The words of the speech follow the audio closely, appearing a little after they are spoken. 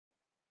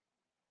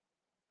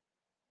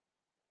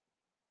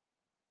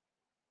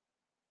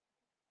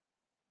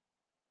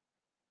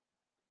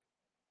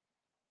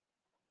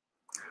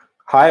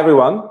Hi,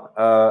 everyone.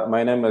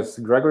 My name is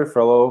Grigorij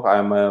Mesežnikov.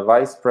 I'm a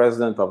Vice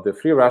President of the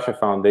Free Russia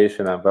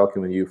Foundation. I'm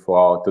welcoming you for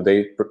our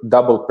today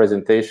double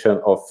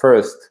presentation of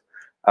first,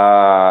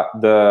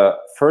 the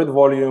third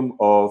volume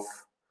of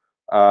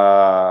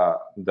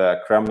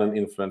the Kremlin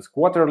Influence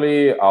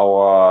Quarterly,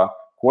 our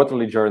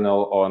quarterly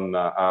journal on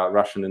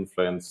Russian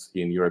influence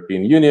in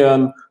European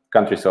Union,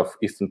 countries of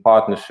Eastern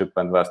Partnership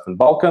and Western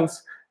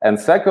Balkans. And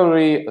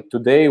secondly,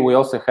 today we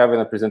also have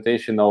a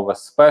presentation of a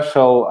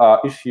special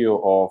issue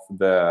of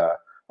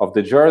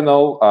the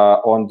journal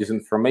on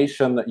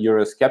disinformation,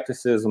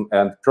 Euroscepticism,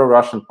 and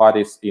pro-Russian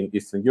parties in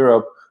Eastern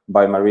Europe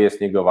by Maria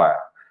Snegovaya.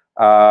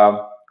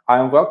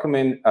 I'm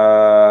welcoming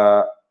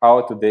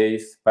our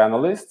today's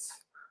panelists.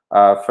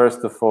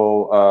 First of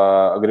all,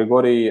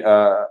 Grigorij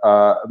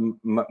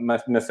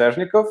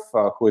Mesežnikov,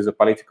 who is a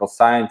political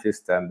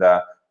scientist and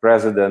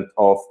president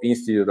of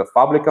Institute of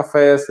Public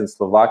Affairs in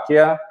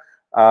Slovakia.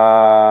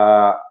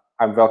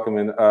 I'm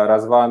welcoming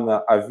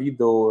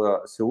Răzvan-Ovidiu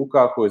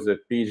Ceuca, who is a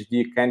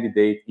PhD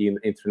candidate in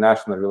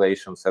international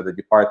relations at the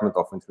Department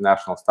of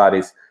International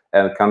Studies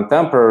and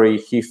Contemporary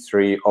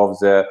History of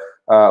the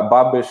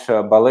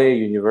Babeș-Bolyai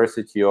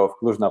University of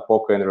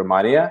Cluj-Napoca in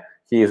Romania.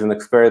 He is an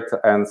expert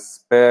and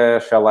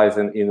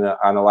specializing in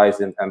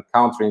analyzing and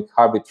countering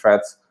hybrid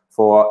threats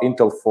for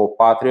Intel 4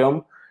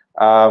 Patrium.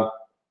 I'm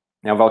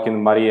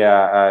welcoming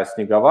Maria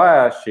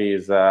Snegovaya. She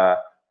is a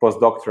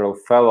postdoctoral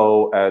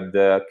fellow at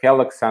the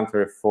Kellogg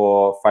Center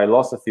for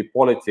Philosophy,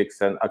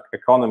 Politics, and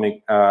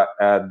Economics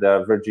at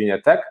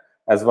Virginia Tech,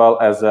 as well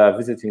as a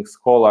visiting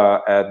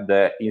scholar at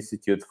the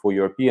Institute for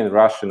European,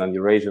 Russian, and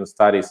Eurasian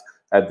Studies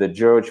at the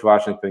George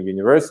Washington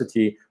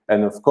University.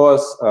 And of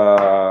course,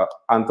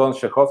 Anton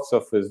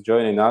Shekhovtsov is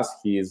joining us.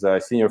 He is a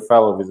senior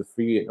fellow with the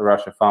Free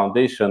Russia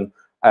Foundation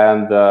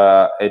and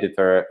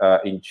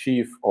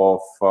editor-in-chief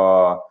of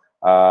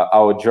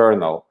our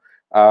journal.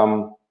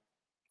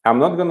 I'm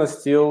not going to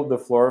steal the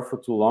floor for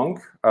too long.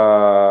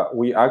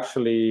 We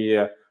actually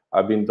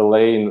have been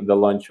delaying the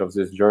launch of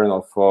this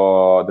journal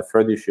for the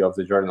third issue of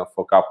the journal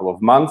for a couple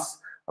of months,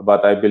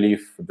 but I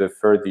believe the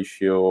third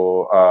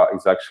issue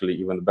is actually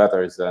even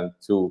better than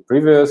two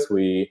previous.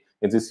 In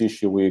this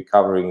issue, we're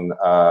covering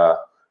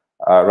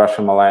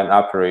Russian malign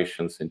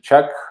operations in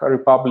Czech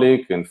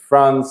Republic, in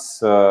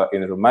France,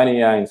 in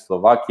Romania, in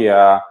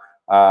Slovakia,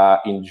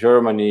 in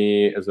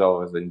Germany, as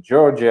well as in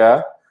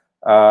Georgia.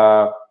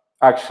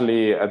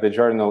 Actually, the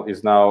journal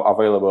is now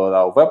available at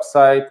our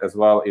website, as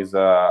well as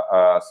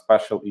a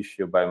special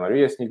issue by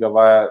Maria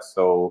Snegovaya.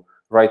 So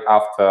right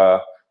after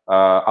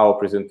our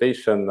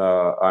presentation,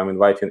 I'm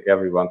inviting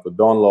everyone to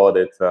download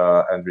it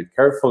and read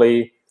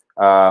carefully.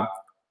 The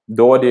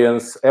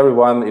audience,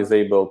 everyone is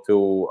able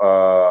to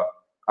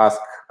ask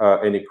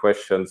any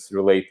questions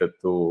related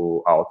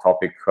to our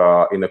topic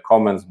in the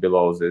comments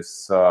below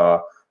this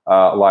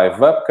live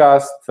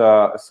webcast,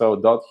 so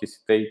don't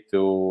hesitate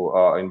to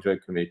enjoy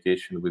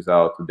communication with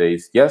our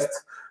today's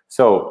guests.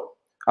 So,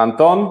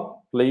 Anton,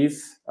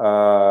 please,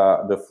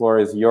 the floor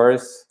is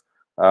yours,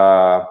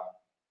 and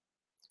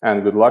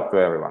good luck to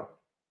everyone.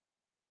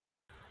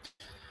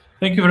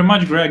 Thank you very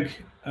much, Greg,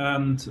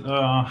 and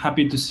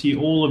happy to see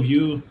all of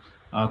you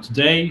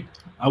today.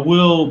 I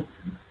will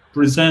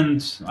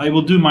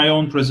do my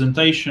own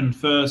presentation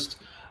first,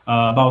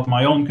 about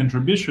my own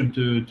contribution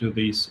to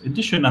this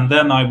edition, and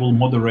then I will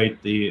moderate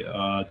the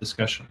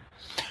discussion.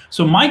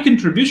 So my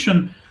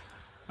contribution,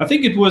 I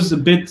think it was a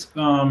bit,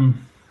 I'd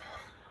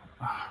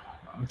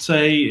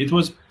say it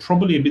was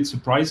probably a bit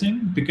surprising,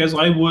 because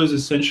I was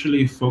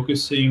essentially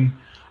focusing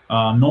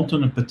not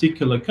on a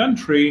particular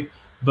country,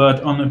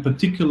 but on a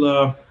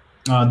particular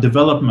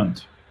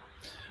development.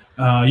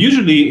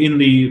 Usually in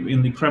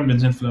the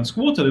Kremlin's Influence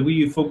Quarterly,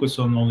 we focus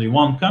on only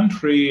one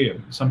country,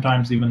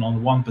 sometimes even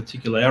on one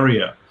particular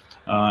area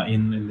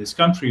in this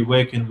country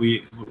where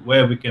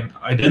we can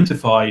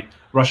identify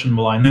Russian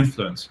malign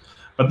influence.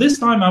 But this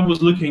time I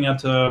was looking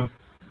at a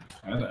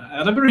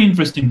very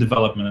interesting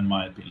development, in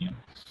my opinion.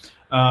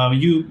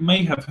 You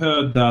may have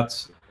heard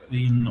that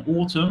in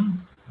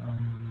autumn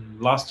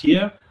last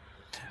year,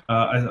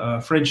 a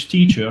French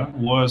teacher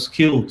was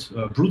killed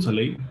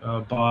brutally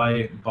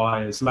by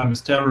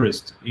Islamist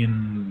terrorists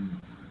in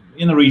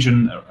a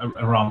region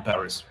around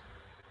Paris.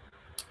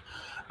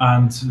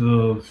 And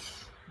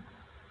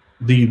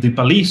the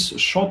police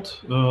shot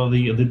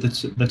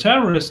the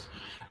terrorist,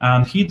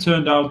 and he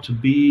turned out to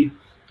be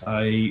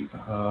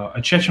a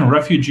Chechen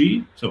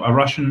refugee, so a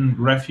Russian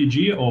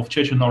refugee of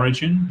Chechen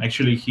origin.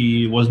 Actually,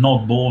 he was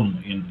not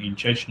born in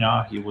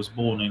Chechnya. He was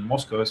born in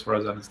Moscow, as far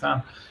as I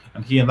understand.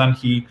 And then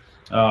he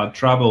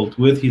traveled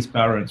with his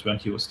parents when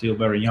he was still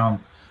very young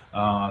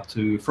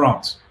to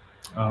France,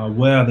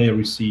 where they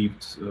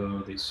received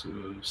this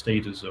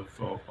status of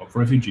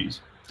refugees.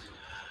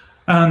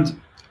 And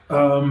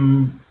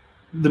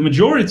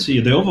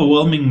the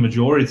overwhelming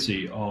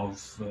majority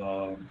of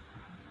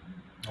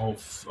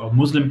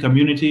Muslim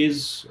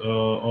communities,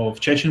 of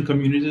Chechen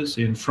communities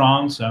in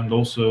France and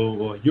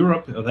also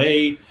Europe,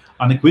 they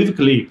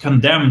unequivocally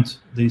condemned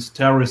this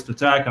terrorist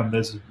attack and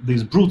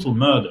this brutal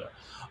murder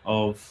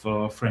of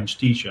French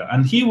teacher.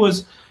 And he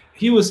was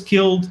he was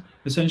killed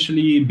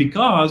essentially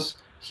because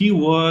he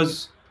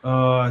was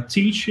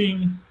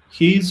teaching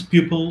his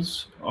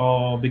pupils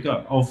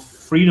because of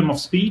freedom of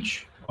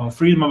speech,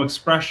 freedom of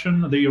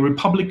expression, the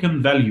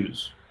Republican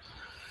values.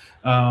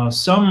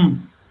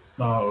 Some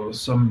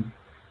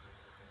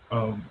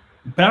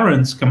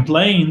parents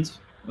complained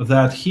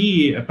that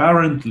he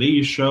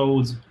apparently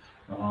showed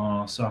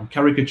some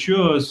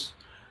caricatures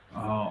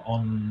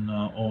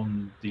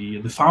on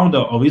the founder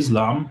of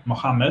Islam,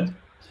 Muhammad,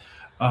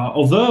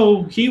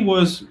 although he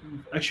was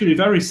actually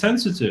very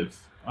sensitive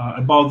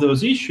about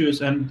those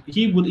issues, and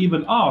he would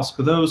even ask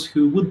those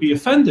who would be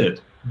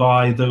offended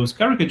by those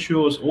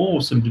caricatures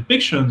or some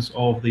depictions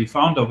of the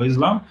founder of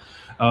Islam,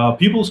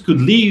 pupils could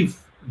leave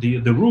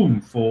the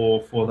room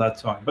for that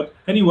time. But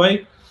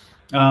anyway,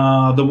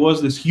 there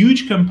was this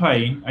huge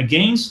campaign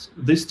against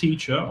this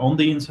teacher on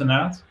the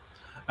internet,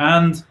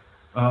 and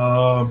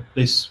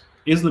this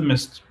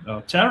Islamist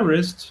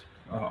terrorist,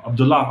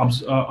 Abdullah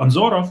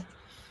Anzorov,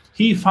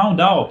 he found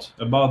out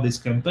about this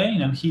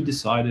campaign and he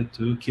decided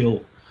to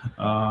kill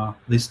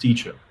this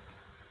teacher.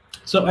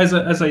 So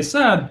as I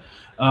said,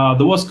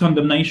 there was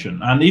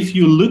condemnation, and if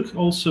you look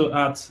also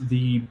at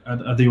the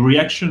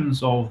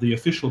reactions of the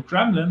official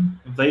Kremlin,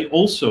 they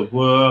also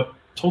were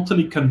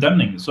totally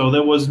condemning. So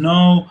there was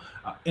no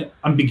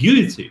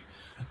ambiguity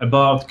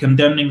about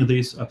condemning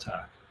this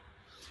attack.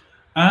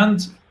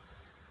 And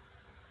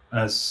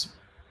as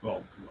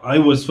well, I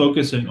was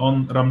focusing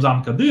on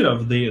Ramzan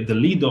Kadyrov, the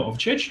leader of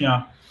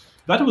Chechnya.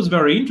 That was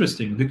very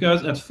interesting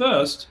because at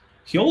first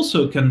he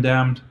also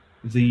condemned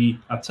the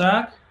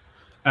attack,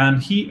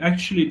 and he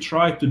actually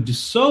tried to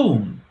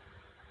disown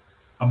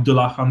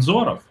Abdullah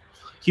Anzorov.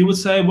 He would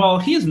say, well,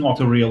 he is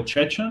not a real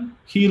Chechen.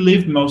 He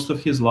lived most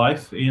of his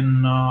life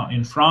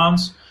in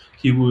France.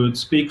 He would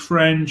speak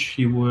French.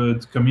 He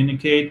would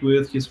communicate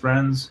with his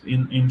friends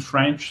in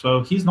French.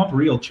 So he's not a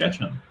real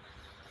Chechen.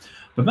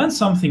 But then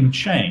something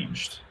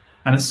changed.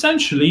 And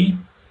essentially,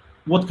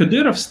 what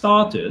Kadyrov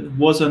started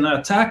was an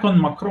attack on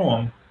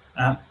Macron,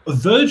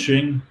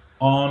 verging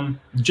on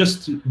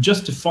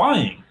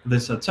justifying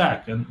this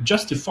attack and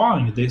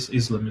justifying this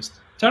Islamist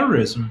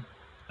terrorism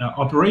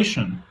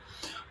operation.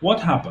 What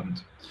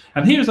happened?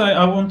 And here's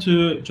I want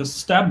to just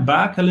step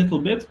back a little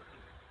bit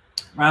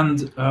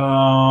and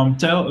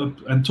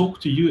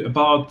talk to you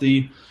about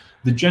the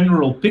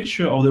general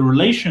picture of the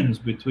relations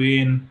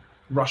between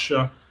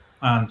Russia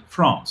and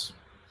France.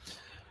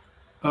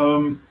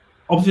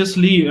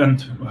 Obviously,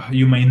 and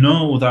you may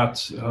know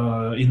that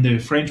in the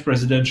French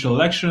presidential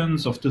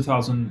elections of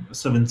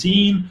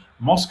 2017,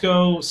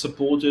 Moscow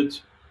supported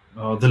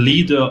the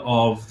leader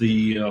of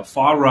the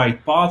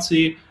far-right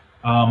party,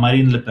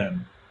 Marine Le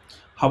Pen.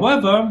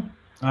 However,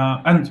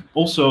 and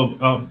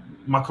also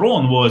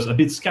Macron was a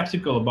bit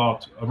skeptical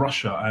about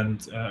Russia,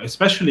 and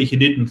especially he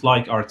didn't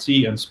like RT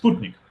and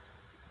Sputnik.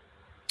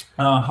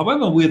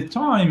 However, with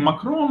time,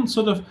 Macron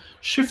sort of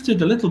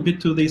shifted a little bit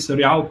to this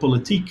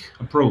realpolitik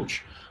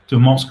approach to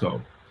Moscow.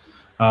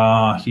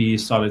 He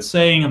started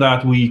saying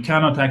that we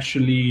cannot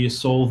actually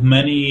solve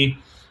many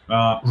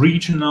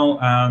regional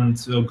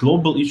and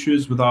global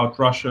issues without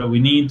Russia. We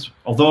need,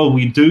 although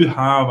we do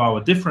have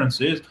our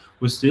differences,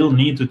 we still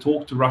need to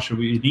talk to Russia.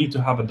 We need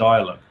to have a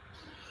dialogue.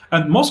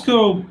 And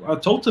Moscow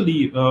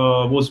totally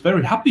was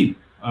very happy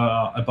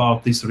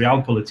about this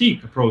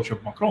realpolitik approach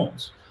of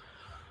Macron's.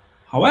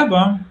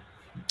 However,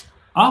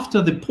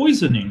 after the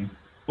poisoning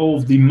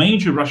of the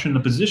major Russian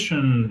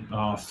opposition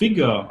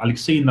figure,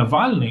 Alexei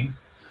Navalny,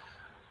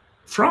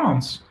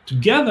 France,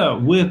 together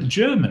with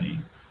Germany,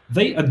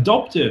 they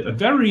adopted a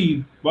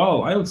very,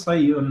 well, I would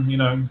say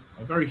even,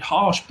 a very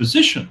harsh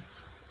position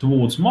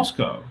towards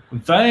Moscow.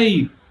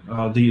 They,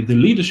 the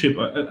leadership,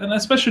 and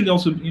especially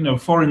also,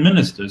 foreign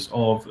ministers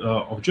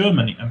of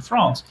Germany and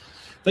France,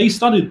 they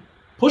started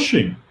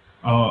pushing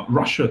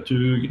Russia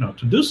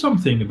to do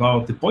something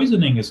about the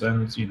poisonings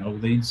and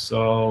these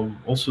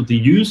also the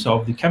use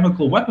of the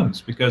chemical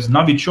weapons, because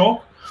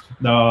Novichok,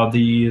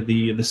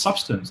 the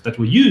substance that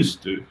we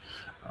used to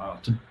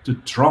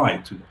try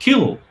to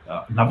kill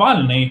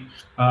Navalny,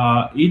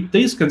 it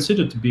is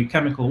considered to be a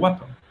chemical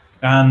weapon,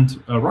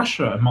 and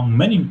Russia, among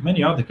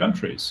many other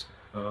countries,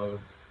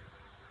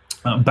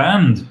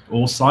 banned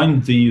or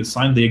signed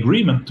the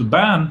agreement to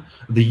ban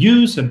the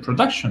use and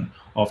production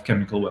of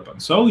chemical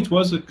weapons. So it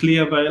was a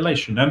clear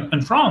violation.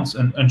 And France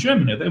and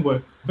Germany, they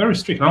were very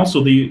strict, and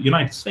also the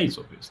United States,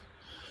 obviously.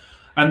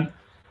 And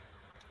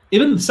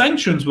even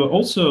sanctions were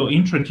also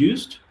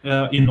introduced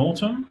in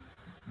autumn,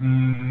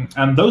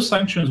 and those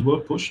sanctions were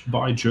pushed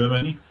by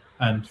Germany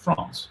and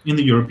France in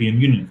the European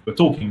Union. We're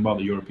talking about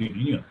the European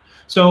Union.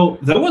 So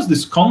there was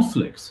this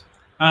conflict,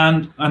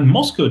 and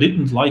Moscow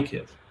didn't like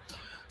it.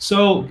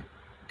 So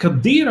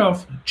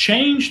Kadyrov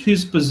changed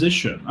his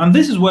position, and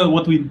this is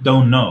what we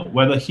don't know,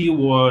 whether he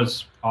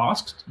was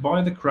asked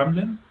by the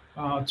Kremlin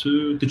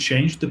to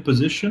change the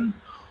position,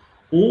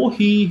 or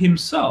he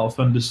himself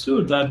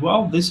understood that,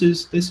 well, this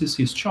is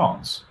his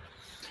chance.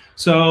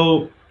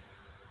 So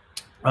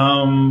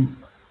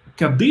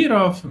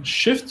Kadyrov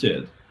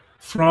shifted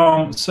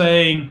from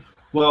saying,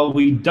 well,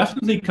 we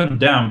definitely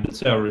condemn the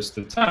terrorist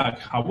attack.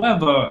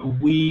 However,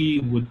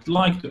 we would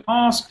like to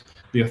ask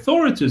the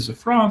authorities of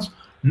France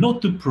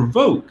not to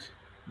provoke,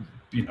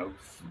 you know,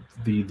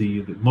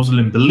 the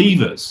Muslim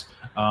believers,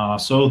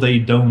 so they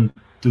don't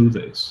do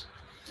this.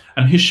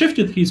 And he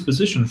shifted his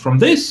position from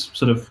this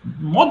sort of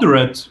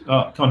moderate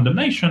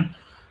condemnation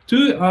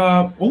to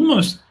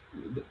almost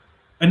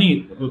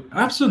any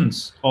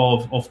absence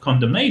of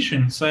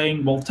condemnation,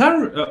 saying, well,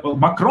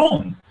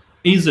 Macron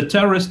is a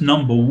terrorist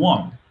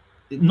 #1,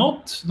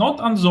 not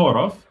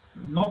Anzorov,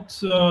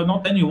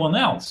 not anyone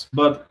else,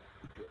 but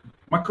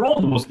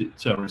Macron was the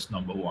terrorist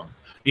 #1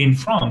 in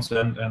France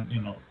and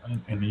you know,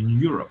 and in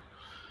Europe.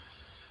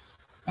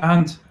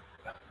 And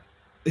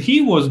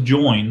he was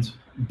joined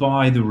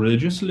by the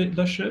religious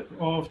leadership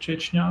of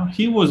Chechnya.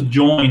 He was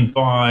joined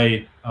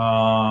by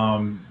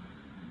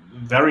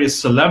various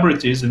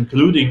celebrities,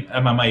 including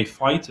MMA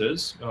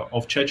fighters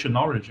of Chechen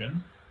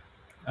origin,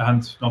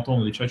 and not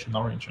only Chechen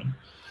origin.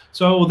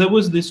 So there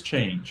was this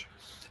change.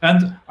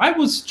 And I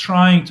was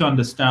trying to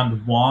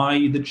understand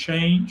why the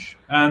change,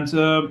 and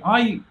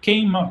I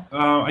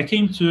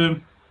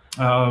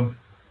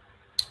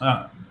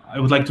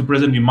would like to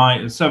present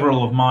you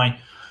several of my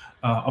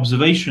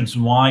observations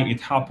why it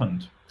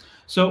happened.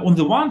 So on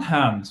the one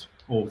hand,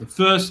 or the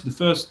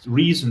first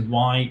reason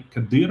why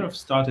Kadyrov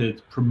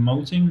started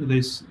promoting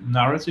this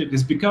narrative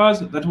is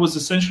because that was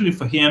essentially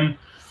for him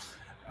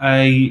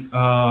a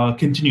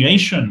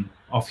continuation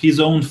of his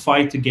own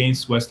fight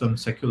against Western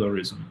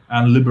secularism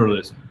and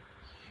liberalism.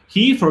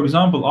 He, for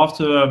example,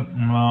 after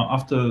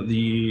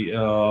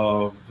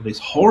this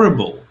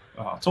horrible,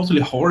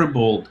 totally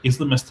horrible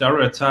Islamist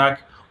terror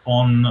attack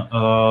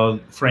on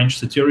French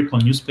satirical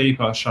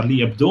newspaper Charlie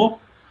Hebdo,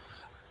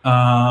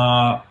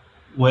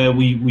 where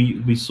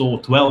we saw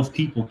 12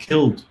 people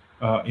killed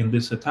in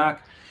this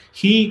attack,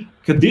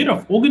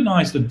 Kadyrov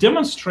organized the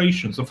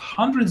demonstrations of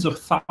hundreds of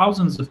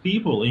thousands of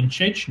people in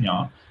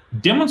Chechnya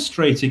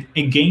demonstrating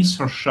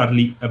against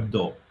Charlie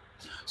Hebdo.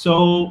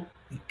 So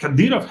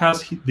Kadyrov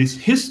has this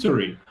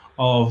history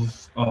of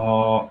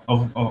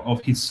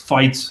his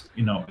fights,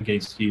 you know,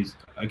 against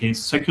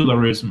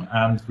secularism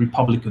and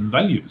republican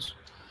values.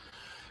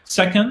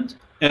 Second,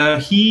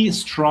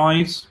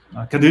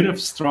 Kadyrov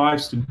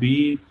strives to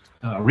be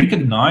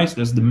recognized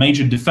as the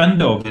major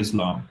defender of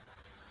Islam,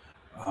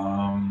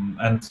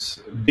 and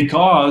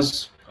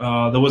because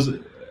there was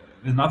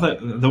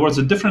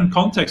a different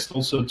context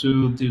also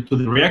to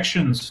the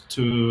reactions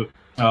to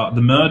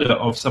the murder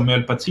of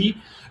Samuel Paty,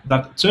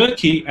 that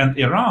Turkey and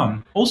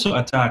Iran also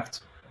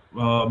attacked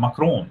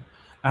Macron,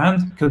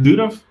 and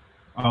Kadyrov,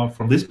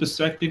 from this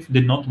perspective,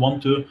 did not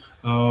want to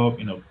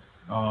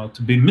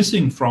to be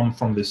missing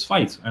from this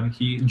fight, and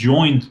he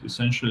joined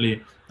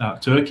essentially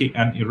Turkey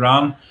and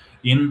Iran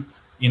in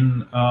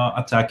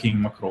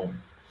attacking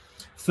Macron.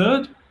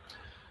 Third,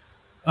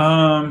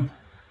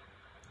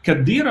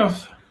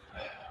 Kadyrov,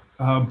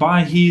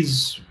 by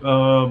his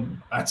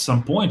at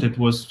some point it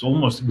was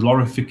almost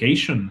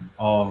glorification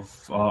of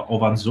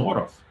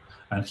Anzorov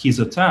and his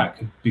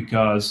attack,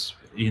 because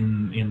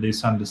in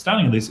this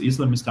understanding, this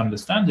Islamist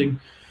understanding,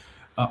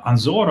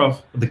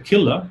 Anzorov, the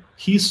killer,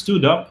 he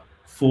stood up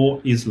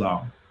for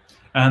Islam,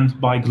 and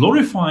by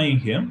glorifying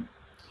him,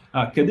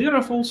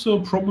 Kadyrov also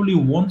probably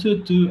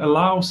wanted to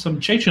allow some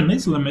Chechen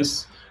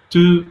Islamists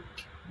to,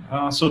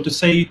 so to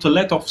say, to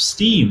let off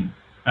steam,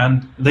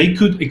 and they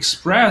could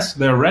express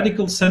their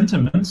radical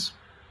sentiments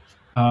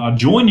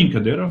joining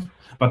Kadyrov,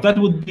 but that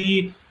would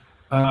be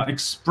the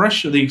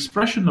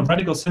expression of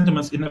radical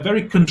sentiments in a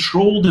very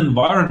controlled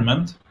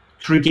environment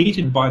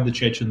created by the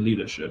Chechen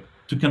leadership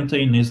to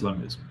contain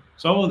Islamism.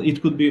 So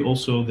it could be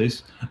also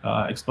this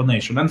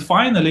explanation. And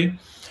finally,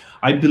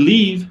 I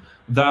believe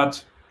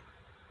that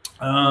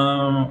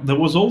there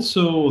was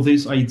also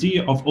this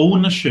idea of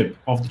ownership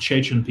of the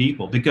Chechen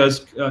people,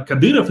 because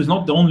Kadyrov is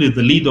not only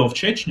the leader of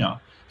Chechnya,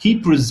 he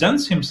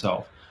presents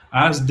himself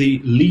as the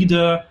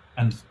leader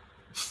and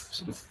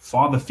sort of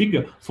father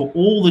figure for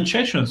all the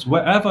Chechens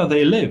wherever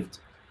they lived.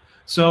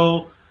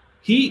 So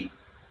he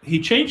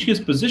changed his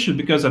position,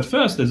 because at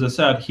first, as I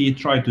said, he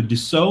tried to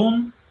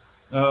disown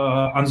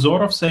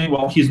Anzorov, saying,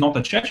 well, he's not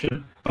a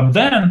Chechen, but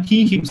then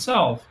he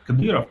himself,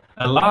 Kadyrov,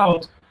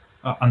 allowed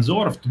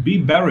Anzorov to be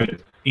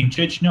buried in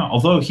Chechnya,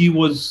 although he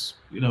was,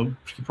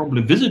 he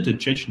probably visited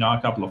Chechnya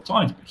a couple of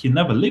times, but he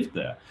never lived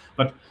there.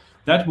 But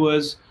that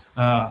was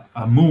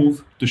a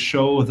move to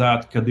show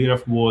that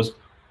Kadyrov was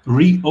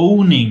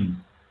re-owning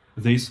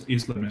this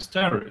Islamist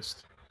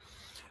terrorist.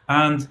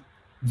 And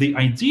the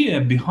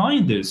idea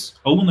behind this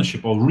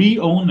ownership or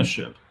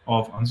re-ownership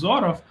of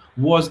Anzorov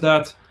was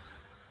that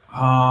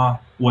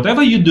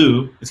whatever you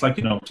do, it's like,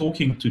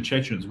 talking to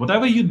Chechens,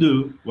 whatever you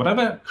do,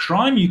 whatever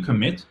crime you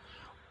commit,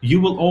 you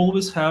will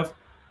always have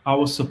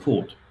our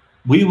support.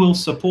 We will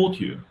support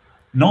you,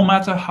 no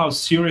matter how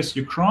serious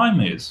your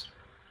crime is.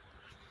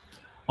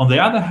 On the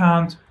other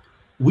hand,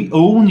 we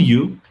own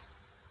you,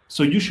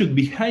 so you should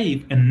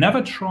behave and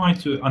never try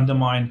to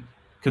undermine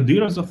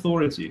Kadyrov's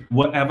authority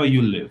wherever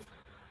you live,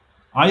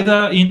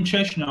 either in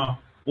Chechnya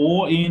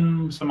or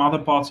in some other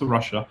parts of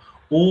Russia,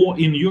 or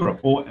in Europe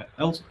or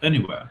else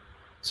anywhere.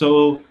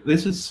 So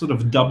this is sort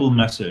of double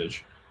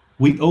message.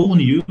 We own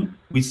you,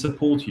 we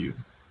support you.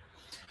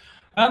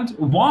 And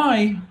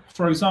why,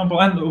 for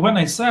example, and when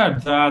I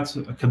said that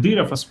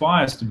Kadyrov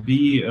aspires to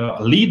be a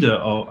leader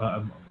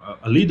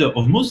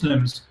of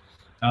Muslims,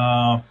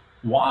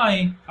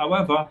 why,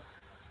 however,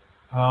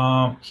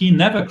 he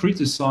never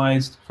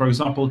criticized, for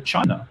example,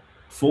 China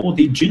for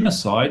the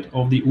genocide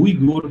of the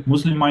Uyghur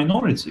Muslim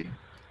minority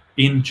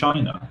in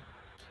China?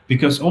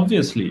 Because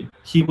obviously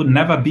he would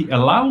never be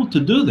allowed to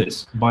do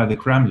this by the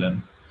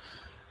Kremlin.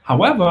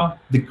 However,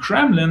 the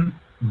Kremlin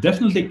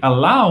definitely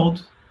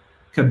allowed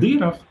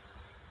Kadyrov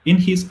in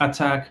his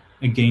attack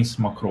against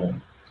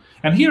Macron.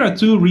 And here are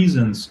two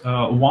reasons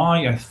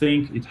why I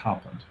think it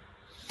happened.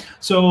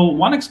 So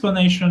one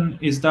explanation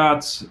is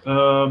that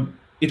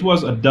it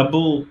was a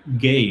double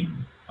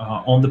game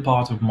on the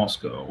part of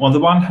Moscow. On the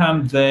one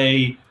hand,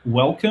 they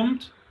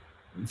welcomed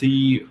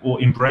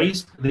or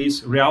embraced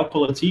this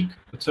realpolitik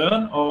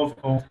turn of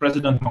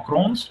President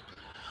Macron's.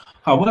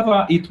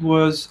 However, it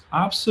was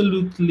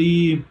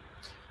absolutely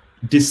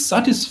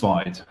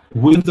dissatisfied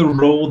with the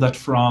role that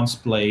France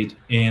played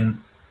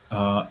in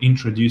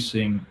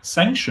introducing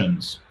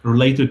sanctions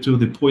related to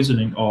the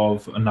poisoning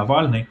of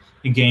Navalny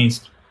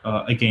against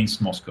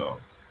Moscow.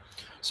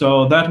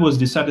 So that was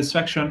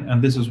dissatisfaction,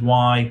 and this is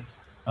why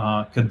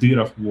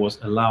Kadyrov was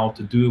allowed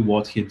to do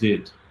what he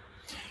did.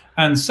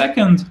 And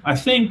second, I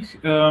think,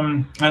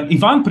 and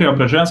Ivan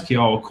Preobrazhensky,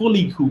 our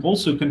colleague who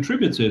also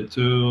contributed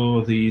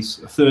to this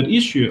third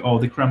issue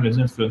of the Kremlin's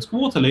Influence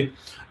Quarterly,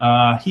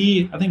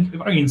 he, I think,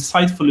 very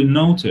insightfully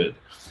noted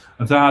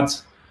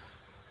that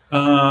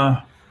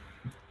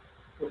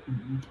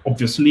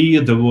obviously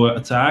there were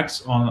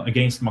attacks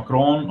against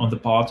Macron on the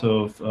part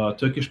of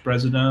Turkish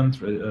President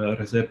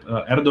Recep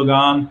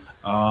Erdogan,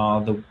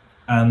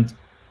 and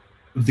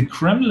the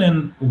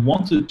Kremlin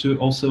wanted to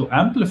also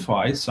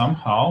amplify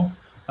somehow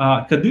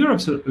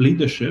Kadyrov's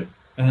leadership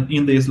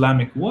in the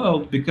Islamic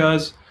world,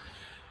 because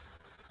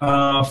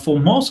for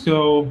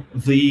Moscow,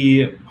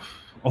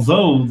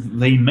 although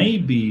they may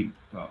be,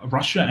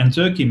 Russia and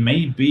Turkey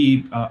may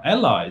be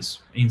allies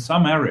in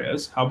some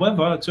areas,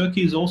 however,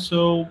 Turkey is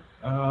also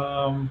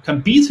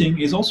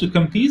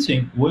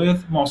competing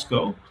with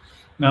Moscow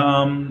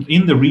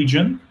in the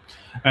region,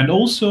 and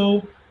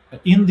also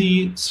in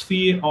the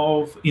sphere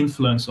of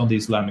influence on the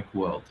Islamic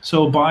world.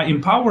 So by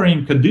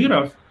empowering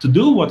Kadyrov to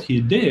do what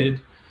he did,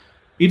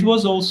 it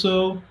was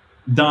also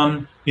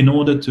done in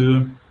order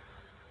to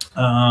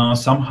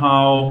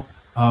somehow,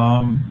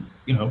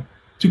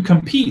 to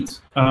compete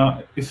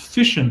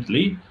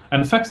efficiently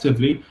and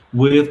effectively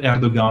with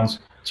Erdogan's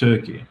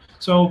Turkey.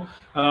 So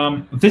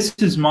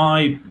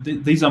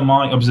these are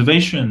my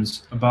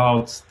observations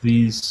about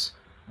these,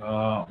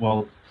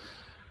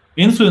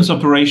 influence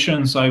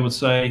operations, I would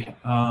say,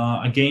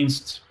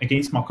 against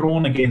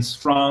Macron,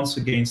 against France,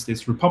 against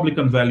its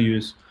Republican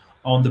values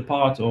on the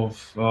part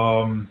of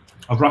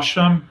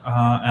Russia,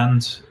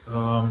 and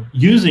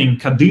using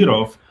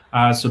Kadyrov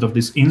as sort of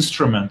this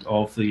instrument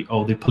of the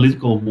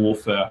political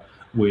warfare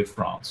with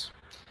France.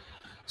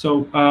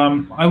 So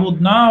I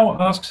would now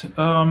ask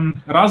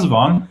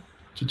Razvan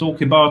to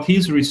talk about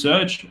his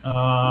research,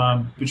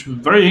 which was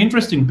very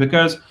interesting,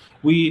 because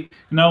we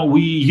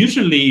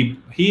usually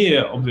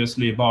hear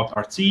obviously about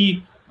RT.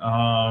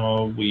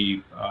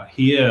 We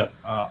hear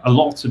a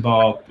lot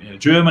about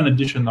German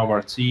edition of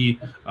RT,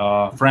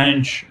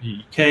 French,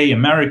 UK,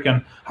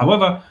 American.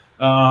 However,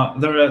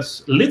 there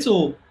is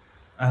little,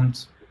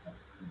 and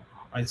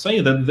I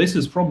say that this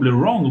is probably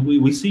wrong.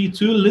 We see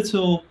too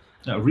little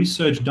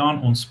research done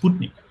on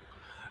Sputnik,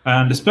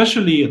 and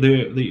especially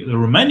the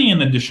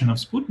Romanian edition of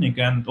Sputnik,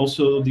 and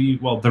also the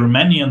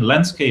Romanian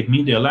landscape,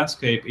 media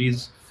landscape,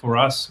 is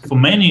for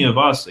many of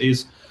us,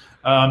 is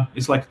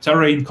like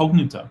terra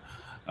incognita.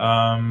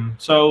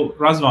 So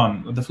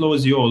Razvan, the floor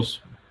is yours.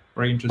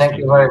 Very interesting.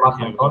 Thank you very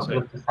much, Anton.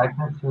 Just a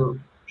second to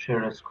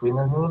share a screen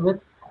a little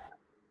bit.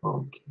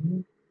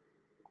 Okay.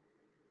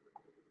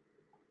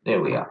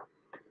 There we are.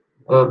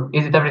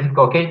 Is it everything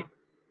okay?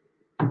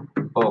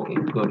 Okay,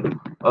 good.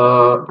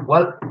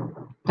 Well,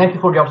 thank you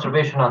for the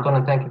observation, Anton,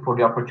 and thank you for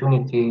the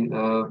opportunity,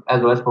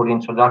 as well as for the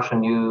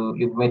introduction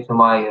you've made to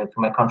my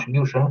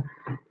contribution.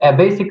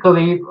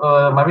 Basically,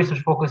 my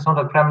research focused on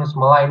the Kremlin's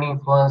malign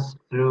influence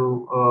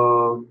through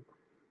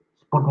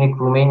Sputnik,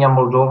 Romania,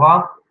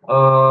 Moldova,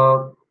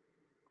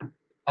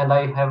 and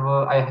I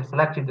have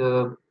selected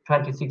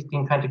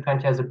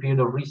 2016-2020 as a period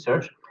of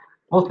research,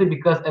 mostly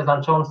because, as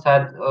Anton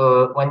said,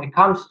 when it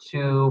comes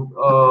to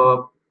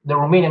the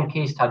Romanian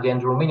case study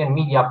and the Romanian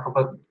media,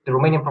 the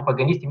Romanian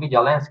propagandistic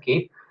media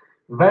landscape,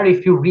 very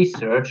few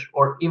research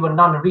or even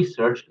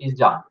none-research is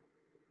done.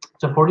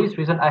 So for this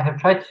reason, I have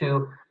tried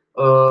to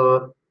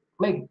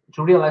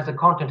realize the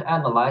content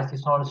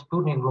analysis on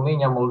Sputnik,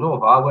 Romania,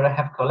 Moldova, where I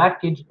have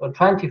collected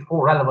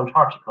 24 relevant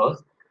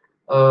articles.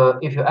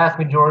 If you ask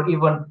me, there are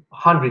even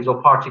hundreds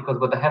of articles,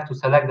 but I have to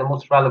select the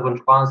most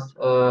relevant ones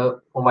for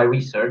my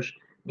research,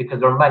 because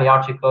there are many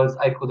articles.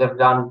 I could have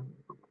done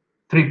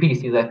 3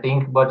 pieces, I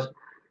think, but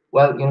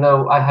well, you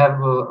know,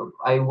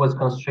 I was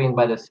constrained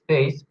by the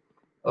space,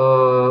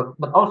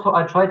 but also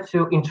I tried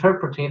to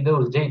interpret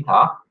those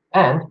data,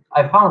 and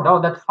I found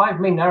out that 5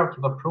 main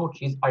narrative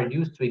approaches are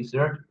used to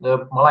exert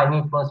the malign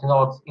influence in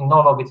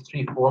all of its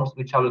 3 forms,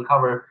 which I will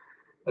cover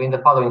in the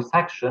following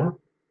section,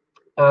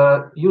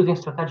 using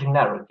strategic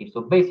narratives.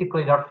 So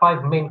basically, there are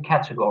 5 main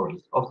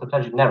categories of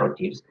strategic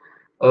narratives,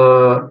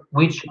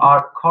 which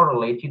are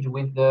correlated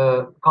with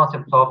the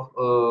concept of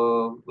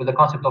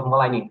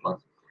malign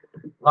influence.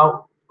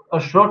 Now, a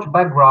short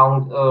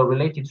background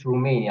related to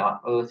Romania.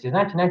 Since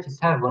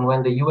 1997,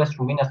 when the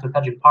US-Romania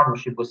strategic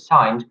partnership was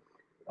signed,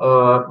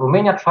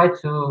 Romania tried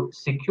to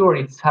secure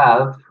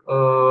itself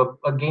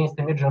against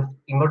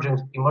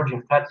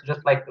emerging threats,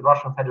 just like the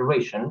Russian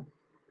Federation.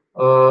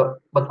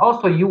 But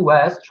also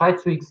US tried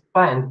to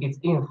expand its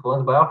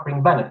influence by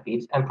offering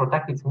benefits and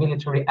protect its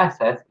military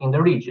assets in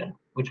the region,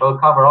 which I'll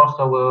cover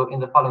also in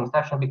the following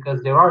section,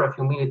 because there are a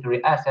few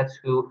military assets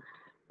who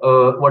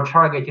were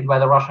targeted by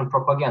the Russian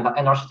propaganda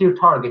and are still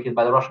targeted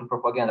by the Russian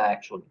propaganda,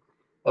 actually.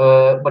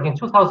 But in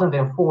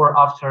 2004,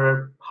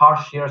 after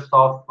harsh years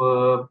of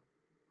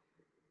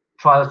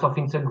trials of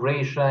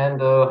integration,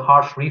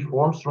 harsh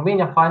reforms,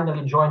 Romania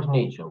finally joined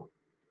NATO.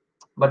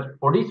 But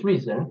for this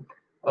reason,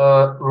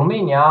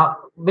 Romania,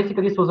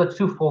 basically this was a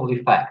twofold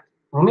effect.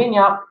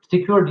 Romania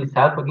secured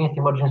itself against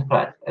emerging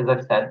threats, as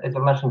I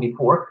mentioned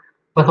before.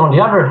 But on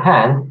the other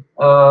hand,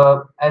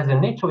 as the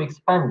NATO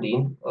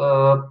expanding,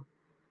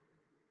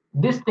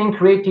 this thing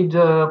created,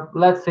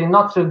 let's say,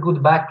 not so good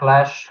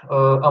backlash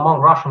among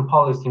Russian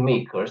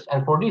policymakers.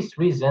 And for this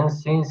reason,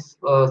 since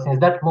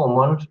that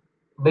moment,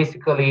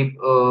 basically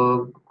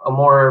a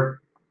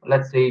more,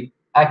 let's say,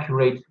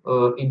 accurate,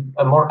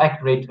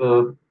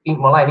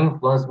 malign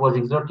influence was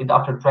exerted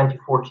after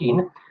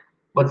 2014.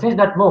 But since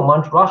that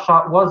moment,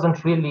 Russia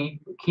wasn't really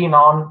keen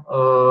on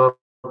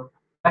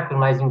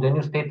recognizing the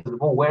new status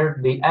quo where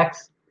the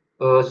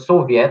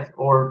ex-Soviet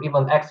or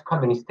even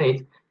ex-communist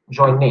states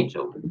joined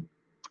NATO.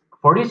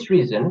 For this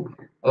reason,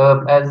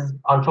 as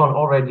Anton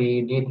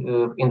already did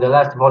in the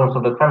last volumes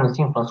of the Kremlin's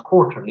Influence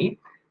Quarterly,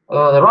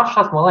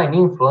 Russia's malign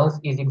influence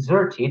is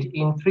exerted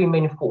in 3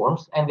 main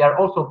forms, and they are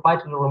also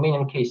applied to the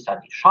Romanian case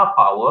study: sharp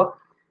power,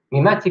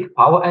 mimetic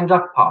power, and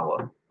dark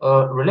power.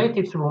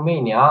 Related to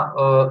Romania,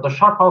 the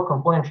sharp power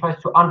component tries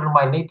to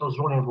undermine NATO's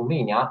role in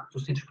Romania, to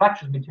see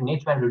fractures between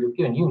NATO and the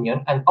European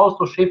Union, and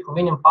also shape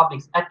Romanian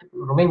public's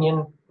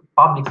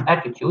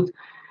attitudes,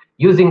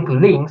 using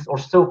links or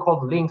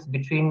so-called links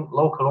between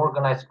local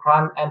organized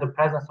crime and the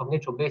presence of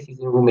NATO bases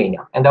in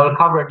Romania. And I will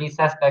cover this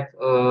aspect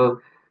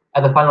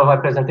at the final of my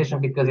presentation,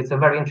 because it's a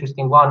very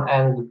interesting one,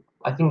 and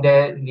I think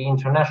that the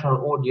international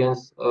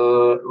audience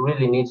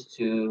really needs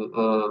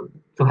to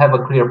have a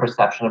clear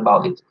perception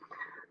about it.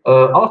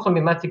 Also,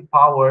 mimetic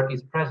power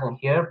is present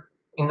here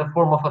in the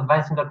form of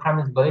advancing the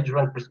Kremlin's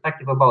belligerent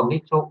perspective about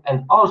NATO,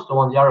 and also,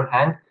 on the other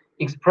hand,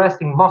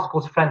 expressing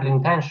Moscow's friendly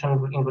intention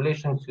in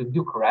relation to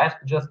Bucharest,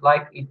 just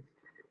like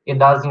it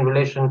does in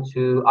relation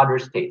to other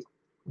states.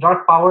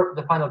 Dark power,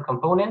 the final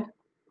component,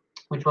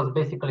 which was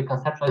basically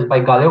conceptualized by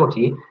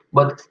Galeotti,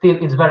 but still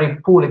it's very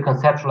poorly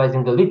conceptualized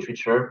in the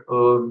literature,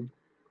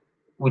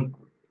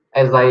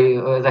 as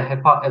I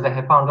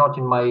have found out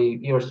in my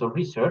years of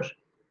research,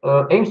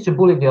 aims to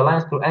bully the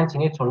alliance through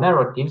anti-NATO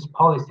narratives,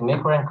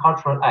 policymakers, and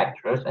cultural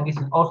actors. And this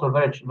is also a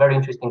very, very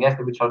interesting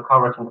aspect, which I'll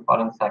cover in the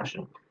following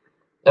section.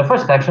 The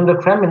first section, the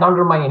Kremlin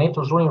undermining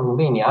NATO's role in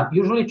Romania,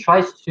 usually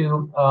tries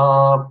to,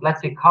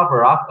 let's say,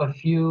 cover up a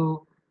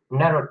few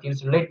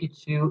narratives related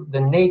to the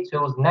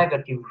NATO's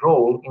negative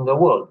role in the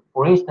world.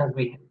 For instance,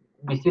 we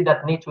see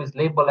that NATO is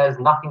labeled as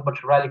nothing but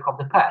a relic of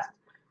the past.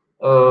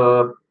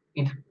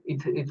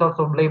 It's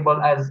also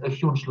labeled as a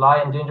huge lie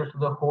and danger to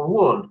the whole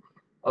world.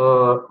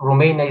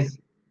 Romania is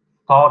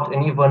thought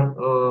and even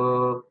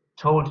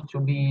told to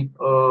be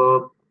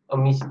a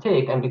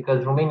mistake, and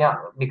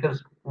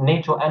because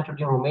NATO entered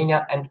in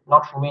Romania and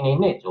not Romania in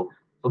NATO.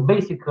 So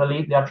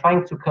basically, they are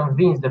trying to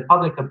convince the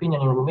public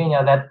opinion in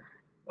Romania that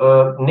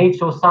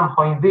NATO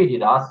somehow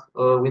invaded us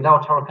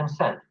without our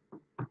consent.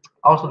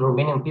 Also, the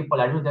Romanian people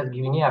are used as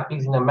Guinea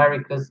pigs in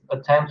America's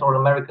attempt or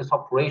America's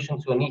operation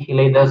to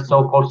annihilate the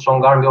so-called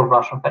strong army of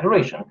Russian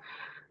Federation.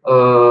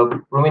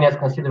 Romania is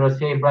considered a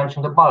CIA branch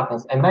in the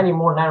Balkans, and many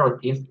more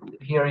narratives.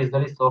 Here is the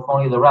list of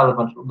only the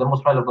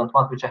most relevant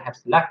ones which I have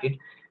selected,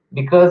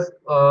 because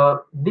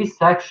this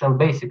section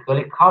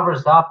basically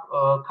covers up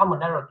common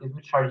narratives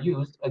which are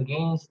used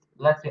against,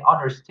 let's say,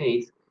 other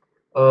states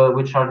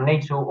which are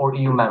NATO or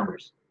EU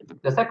members.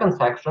 The second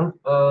section,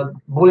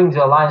 bullying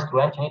the alliance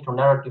through anti-NATO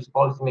narratives,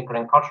 policymakers,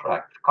 and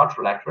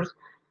cultural actors,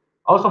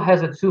 also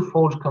has a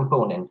twofold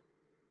component.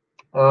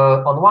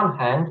 On one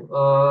hand,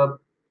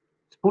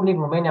 Sputnik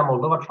Romania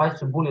Moldova tries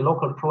to bully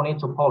local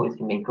pro-NATO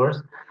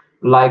policymakers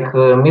like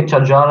Mircea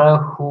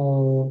Joană,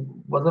 who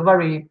was a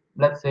very,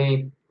 let's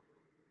say,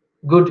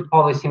 good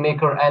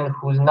policymaker and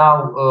who's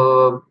now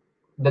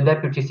the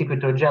Deputy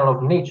Secretary General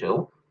of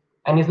NATO,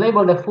 and is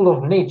labeled a fool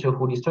of NATO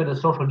who destroyed the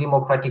Social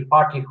Democratic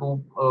Party,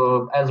 who,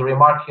 as a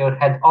remark here,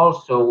 had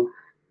also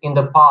in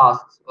the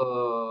past,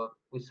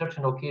 with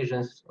certain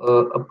occasions,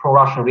 a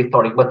pro-Russian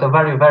rhetoric, but a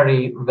very,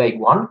 very vague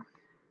one.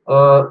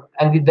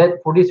 And with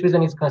that, for this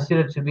reason, it's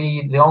considered to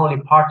be the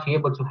only party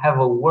able to have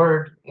a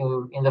word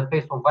in the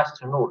face of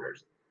Western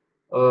orders.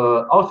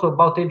 Also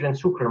about Adrian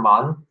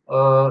Zuckerman,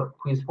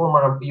 who is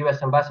former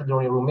U.S.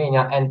 ambassador in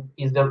Romania and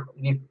is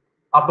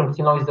up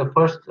until now is the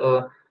first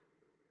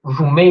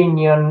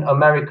Romanian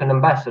American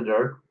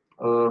ambassador,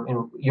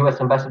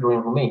 U.S. ambassador in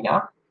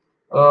Romania.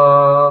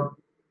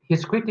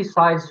 He's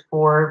criticized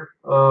for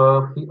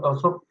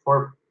also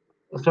for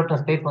certain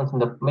statements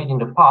made in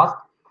the past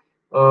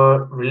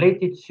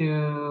related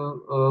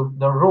to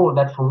the role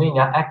that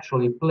Romania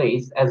actually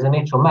plays as a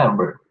NATO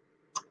member.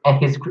 And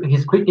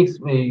his critics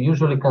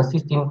usually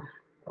consisting,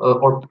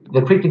 or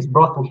the critics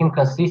brought to him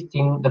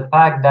consisting the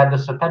fact that the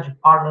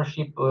strategic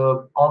partnership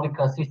only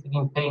consisted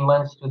in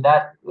payments to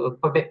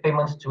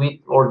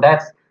it or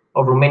deaths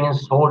of Romanian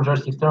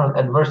soldiers, external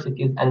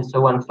adversities, and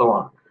so on and so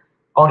on.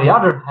 On the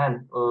other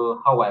hand,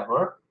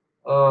 however,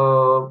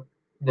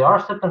 there are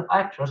certain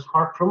actors who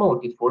are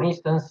promoted. For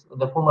instance,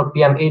 the former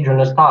PM Adrian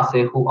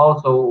Năstase, who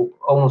also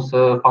owns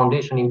a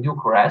foundation in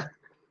Bucharest,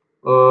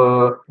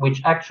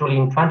 which actually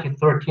in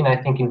 2013, I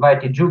think,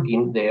 invited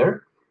Dugin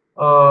there,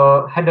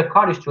 had the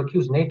courage to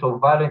accuse NATO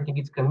of violating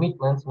its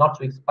commitments not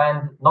to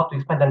expand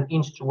an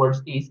inch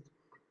towards east.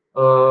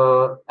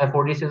 And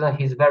for this reason,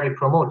 he's very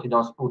promoted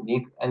on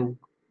Sputnik, and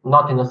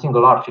not in a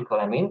single article,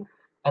 I mean.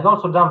 And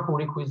also Dan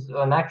Puric, who is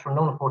an actor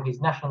known for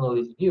his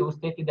nationalist views,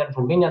 stated that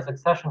Romania's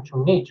accession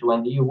to NATO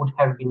and the EU would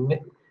have been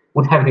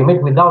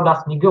made without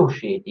us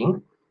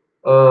negotiating.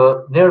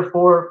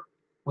 Therefore,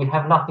 we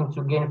have nothing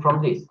to gain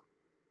from this.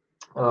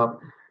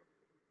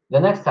 The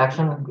next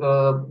section,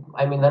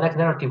 the next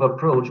narrative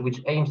approach, which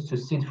aims to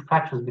seed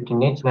fractures between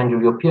NATO and the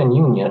European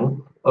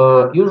Union,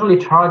 usually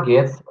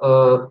targets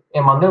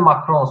Emmanuel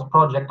Macron's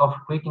project of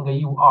creating a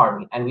EU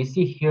army. And we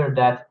see here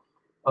that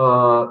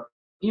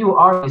EU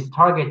army is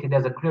targeted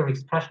as a clear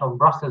expression of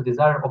Brussels'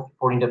 desire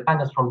for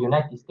independence from the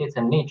United States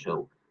and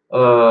NATO.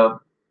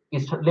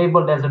 It's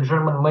labeled as a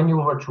German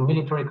maneuver to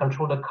military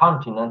control the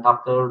continent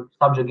after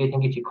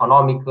subjugating it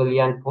economically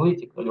and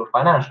politically or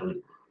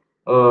financially.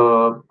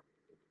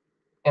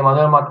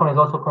 Emmanuel Macron is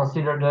also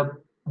considered the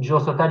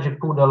geostrategic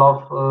poodle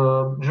of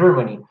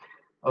Germany.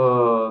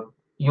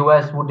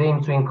 US would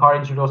aim to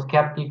encourage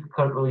Eurosceptic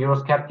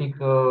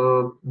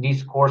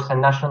discourse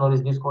and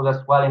nationalist discourse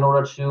as well in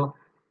order to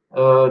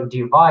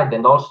divide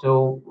and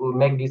also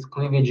make these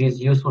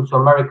cleavages useful to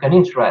American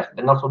interest.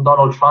 And also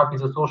Donald Trump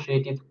is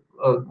associated,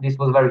 this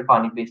was very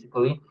funny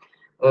basically,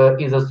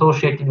 is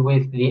associated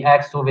with the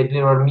ex-Soviet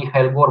leader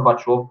Mikhail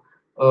Gorbachev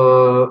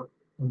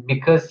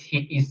because he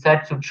is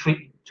said to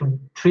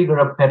trigger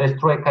a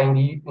perestroika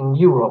in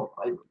Europe.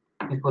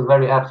 It was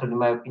very absurd in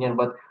my opinion,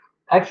 but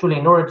actually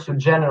in order to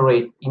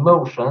generate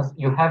emotions,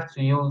 you have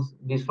to use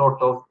this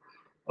sort of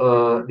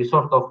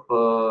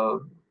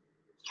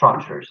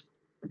structures.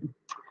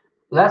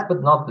 Last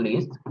but not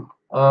least,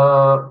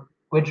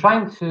 we're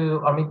trying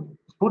to,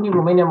 Sputnik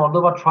Romania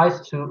Moldova tries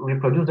to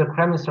reproduce the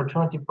Kremlin's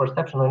alternative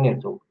perception on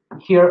NATO.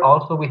 Here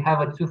also we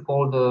have a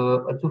twofold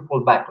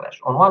backlash.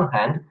 On one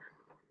hand,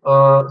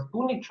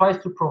 Sputnik tries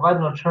to provide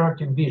an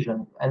alternative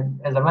vision,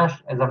 and as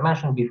I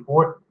mentioned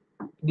before,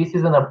 this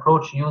is an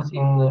approach used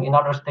in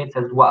other states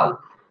as well.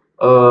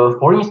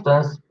 For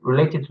instance,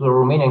 related to the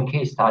Romanian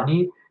case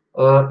study,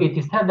 it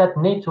is said that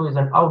NATO is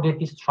an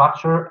outdated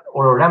structure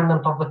or a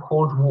remnant of the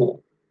Cold War.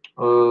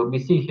 We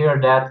see here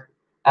that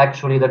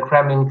actually the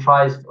Kremlin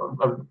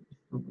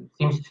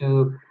seems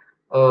to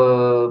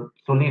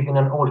live in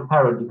an old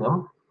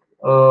paradigm,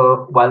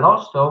 while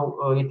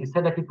also it is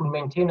said that it will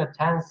maintain a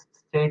tense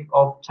state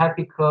of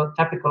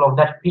typical of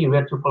that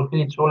period to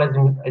fulfill its role as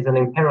an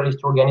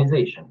imperialist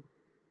organization.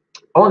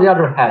 On the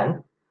other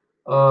hand,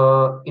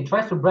 it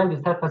tries to brand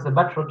itself as a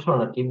better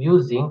alternative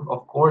using,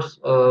 of course,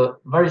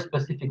 very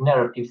specific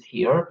narratives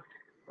here,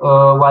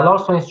 while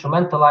also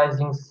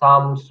instrumentalizing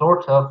some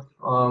sort of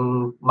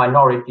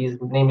minorities,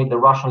 namely the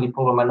Russian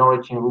liberal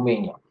minority in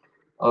Romania.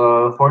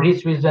 For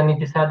this reason,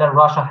 it is said that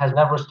Russia has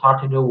never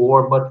started a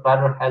war, but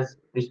rather has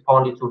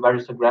responded to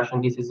various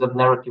aggression. This is a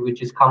narrative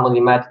which is commonly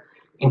met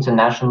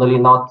internationally,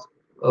 not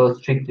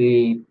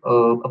strictly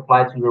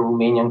applied to the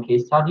Romanian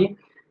case study.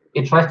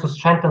 It tries to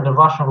strengthen the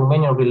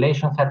Russian-Romanian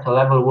relations at a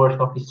level worth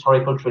of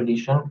historical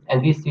tradition,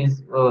 and this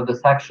is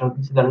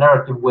the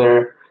narrative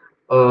where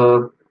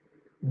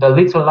the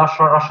little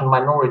Russian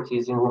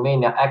minorities in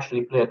Romania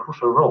actually play a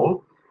crucial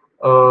role.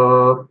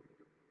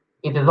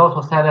 It is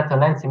also said that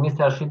an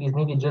anti-missile shield is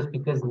needed just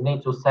because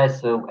NATO says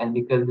so, and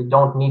because we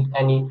don't need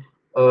any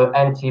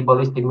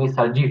anti-ballistic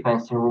missile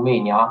defense in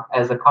Romania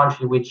as a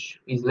country which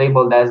is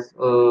labeled as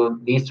the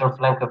eastern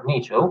flank of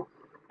NATO.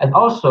 And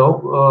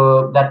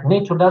also that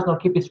NATO does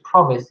not keep its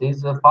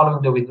promises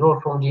following the withdrawal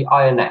from the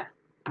INF.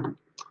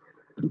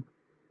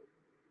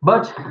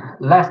 But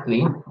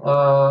lastly,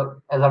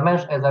 as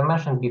I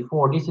mentioned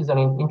before, this is an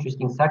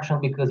interesting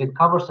section because it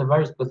covers a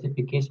very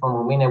specific case from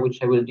Romania,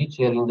 which I will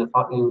detail in the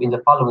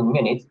following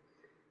minutes.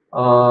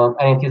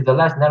 and it is the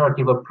last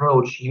narrative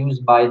approach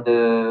used by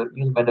the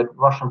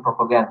Russian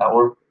propaganda,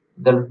 or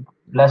the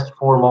last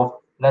form of,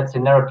 let's say,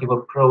 narrative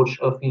approach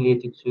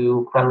affiliated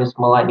to Kremlin's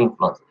malign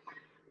influence.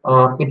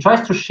 It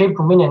tries to shape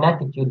Romanian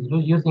attitudes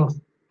using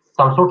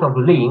some sort of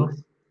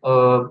links,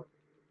 of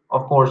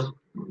course,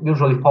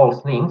 usually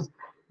false links,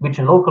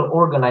 between local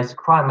organized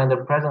crime and the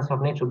presence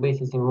of natural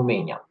bases in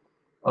Romania.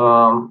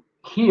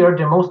 Here,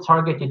 the most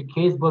targeted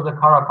case was the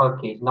Caracal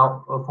case.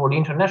 Now, for the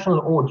international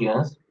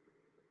audience,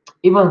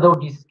 even though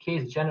this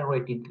case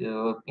generated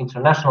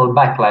international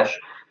backlash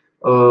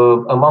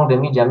among the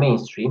media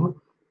mainstream,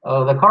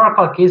 the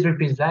Caracal case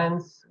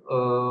represents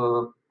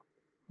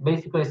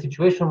basically a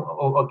situation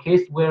or a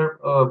case where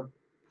a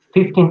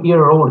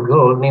 15-year-old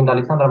girl named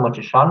Alexandra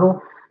Măceșanu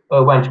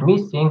went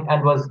missing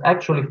and was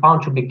actually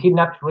found to be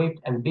kidnapped,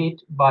 raped, and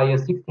beat by a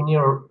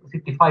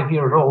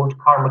 65-year-old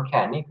car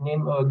mechanic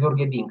named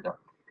Gheorghe Dincă.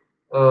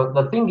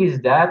 The thing is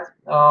that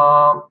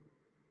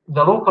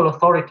the local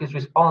authorities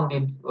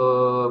responded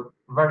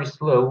very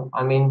slow.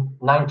 I mean,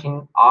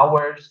 19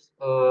 hours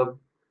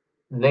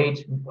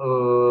late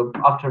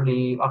after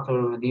the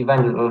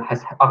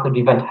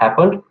event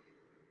happened,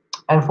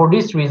 and for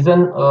this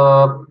reason,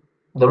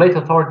 the late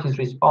authorities'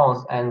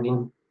 response and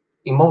the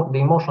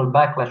emotional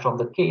backlash of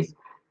the case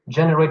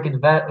generated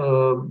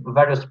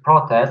various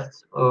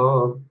protests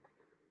throughout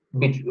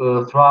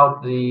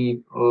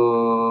the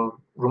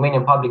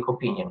Romanian public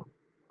opinion.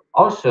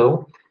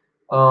 Also,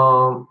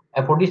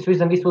 and for this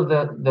reason, this was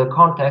the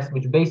context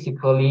which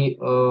basically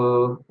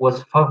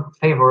was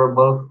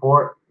favorable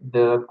for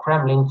the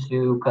Kremlin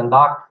to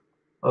conduct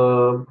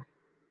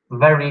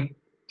very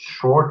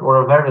short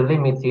or a very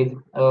limited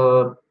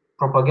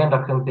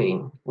propaganda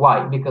campaign.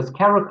 Why? Because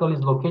Caracal is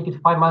located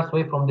 5 miles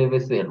away from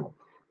Deveselu,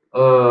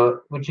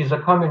 which is a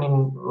commune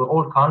in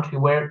all country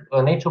where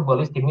a natural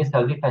ballistic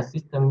missile defense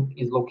system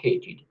is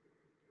located.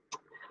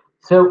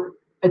 So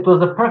it was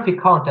the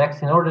perfect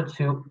context in order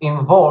to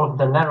involve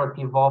the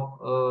narrative of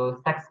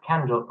sex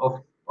scandal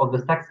of the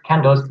sex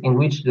scandals in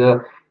which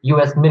the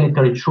U.S.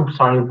 military troops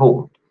are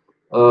involved,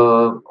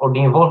 or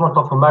the involvement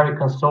of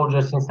American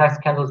soldiers in sex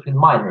scandals with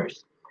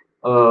minors.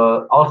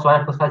 Also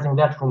emphasizing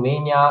that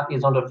Romania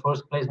is on the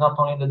first place, not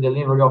only the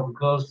delivery of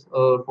girls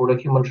for the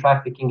human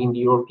trafficking in the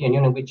European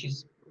Union, which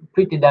is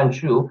pretty damn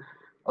true,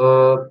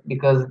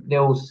 because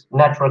those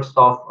networks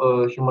of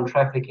human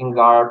trafficking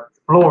are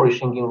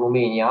flourishing in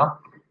Romania,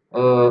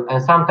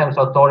 and sometimes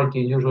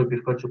authorities usually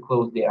prefer to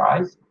close their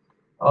eyes,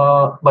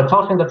 but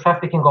also in the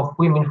trafficking of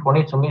women for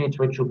NATO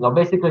military troops. Now,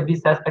 basically,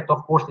 this aspect,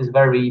 of course, is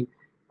very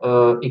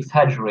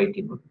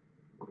exaggerated,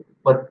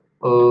 but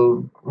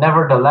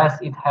nevertheless,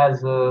 it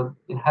has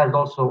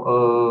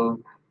also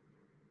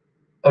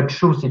a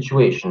true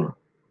situation.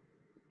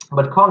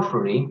 But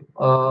contrary,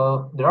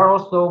 there are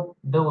also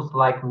those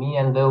like me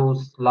and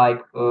those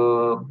like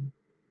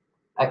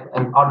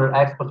and other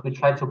experts which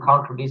try to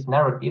counter these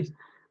narratives,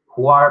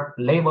 who are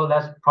labeled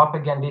as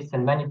propagandists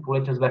and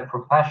manipulators by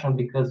profession,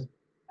 because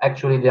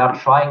actually they are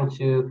trying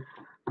to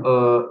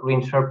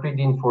reinterpret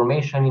the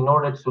information in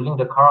order to link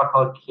the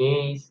Caracal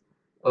case,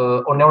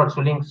 or in order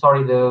to link,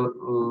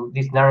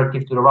 this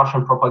narrative to the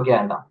Russian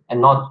propaganda,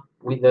 and not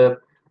with the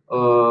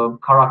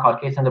Caracal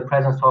case and the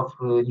presence of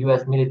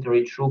U.S.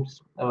 military troops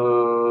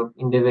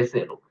in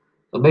Deveselu.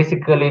 So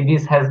basically,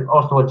 this has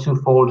also a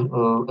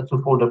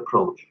twofold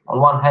approach. On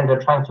one hand, they're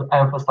trying to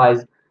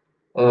emphasize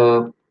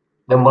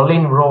the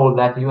malign role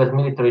that U.S.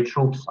 military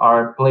troops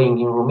are playing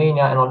in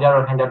Romania, and on the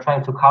other hand, they're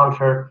trying to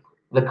counter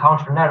the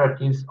counter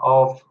narratives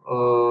of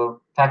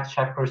fact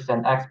checkers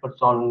and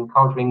experts on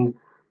countering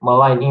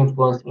malign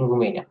influence in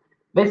Romania.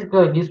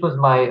 Basically, this was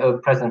my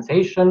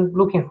presentation.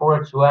 Looking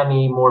forward to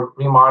any more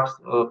remarks,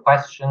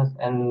 questions,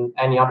 and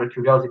any other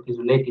curiosities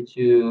related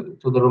to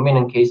the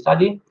Romanian case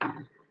study.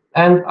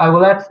 And I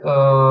will let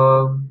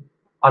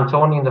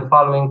Anton in the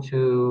following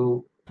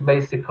to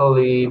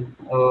basically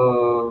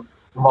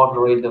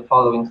moderate the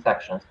following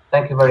sections.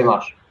 Thank you very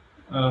much.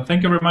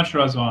 Thank you very much,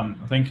 Razvan.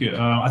 Thank you.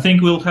 I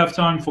think we'll have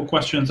time for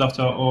questions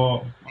after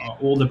all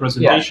the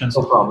presentations.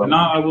 Yeah, no problem.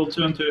 Now I will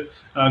turn to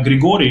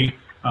Grigorij,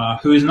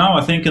 who is now,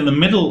 I think, in the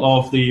middle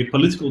of the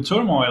political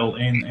turmoil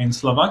in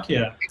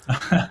Slovakia,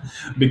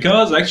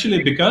 because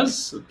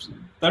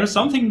there is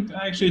something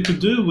actually to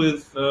do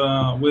with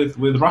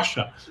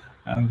Russia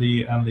and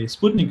the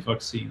Sputnik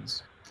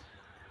vaccines.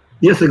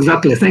 Yes,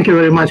 exactly. Thank you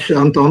very much,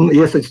 Anton.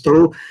 Yes, it's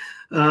true.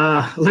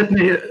 Let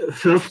me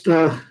first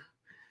to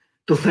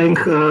thank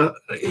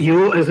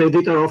you as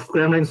editor of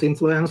Kremlin's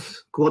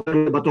Influence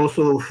Quarterly, but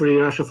also Free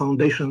Russia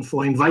Foundation,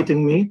 for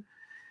inviting me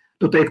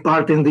to take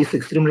part in this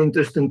extremely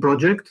interesting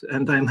project.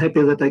 And I'm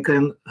happy that I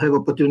can have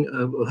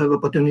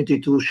opportunity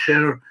to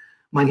share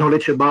my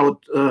knowledge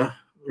about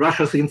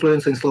Russia's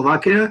influence in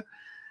Slovakia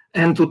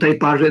and to take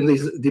part in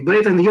this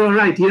debate. And you're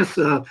right, yes,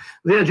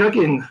 we are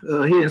joking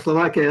here in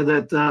Slovakia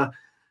that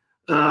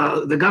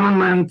the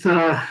government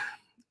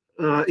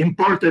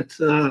imported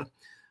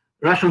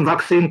Russian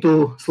vaccine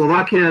to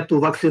Slovakia to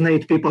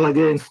vaccinate people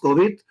against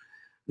COVID.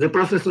 the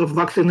process of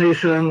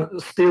vaccination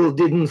still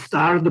didn't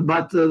start,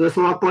 but the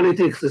Slovak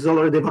politics is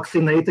already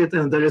vaccinated,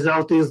 and the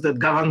result is that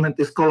government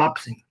is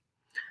collapsing.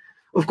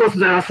 Of course,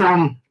 there are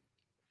some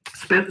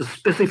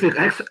specific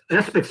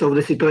aspects of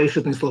the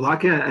situation in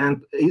Slovakia,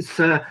 and it's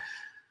a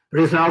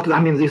result, I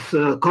mean, this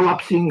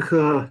collapsing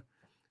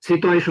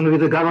situation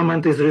with the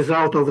government is a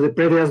result of the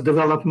previous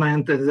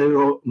development, and there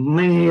were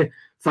many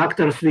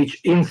factors which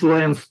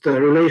influenced the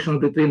relations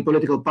between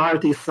political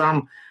parties,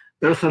 some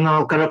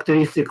personal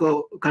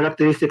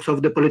characteristics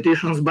of the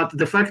politicians, but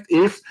the fact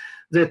is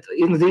that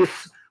in this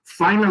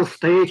final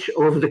stage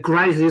of the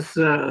crisis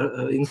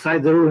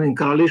inside the ruling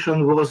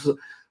coalition was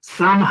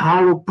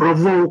somehow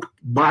provoked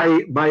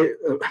by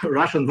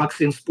Russian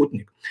vaccine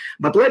Sputnik.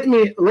 But let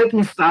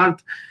me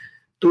start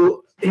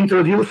to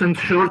introduce and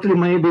shortly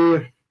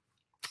maybe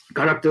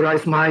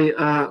characterize my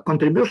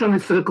contribution.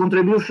 It's a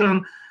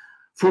contribution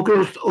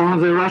focused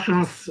on the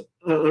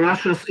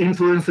Russia's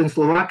influence in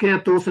Slovakia,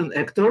 tools and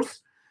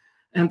actors.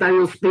 And I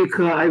will speak.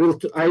 I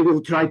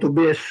will try to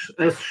be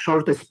as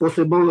short as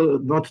possible,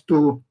 not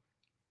to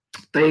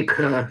take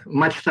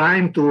much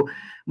time to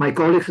my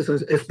colleagues,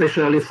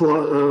 especially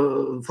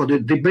for the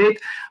debate.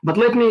 But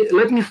let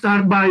me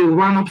start by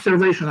one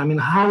observation. I mean,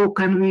 how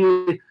can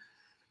we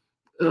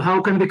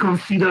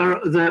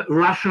consider the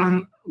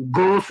Russian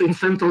goals in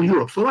Central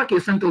Europe? Slovakia,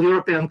 Central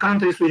European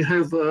countries, which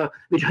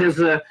has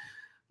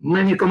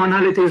many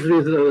commonalities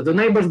with the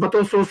neighbors, but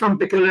also some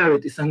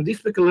peculiarities. And these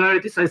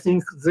peculiarities, I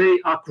think, they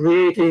are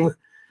creating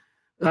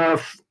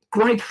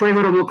quite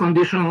favorable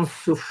conditions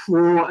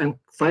for and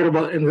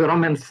favorable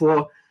environment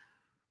for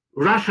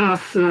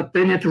Russia's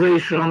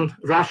penetration.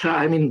 Russia,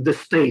 I mean the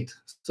state,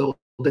 so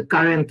the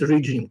current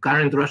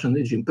Russian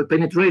regime,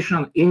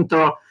 penetration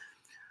into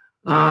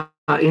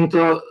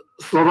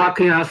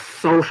Slovakia's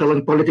social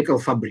and political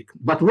fabric.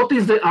 But what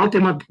is the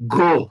ultimate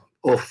goal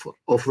of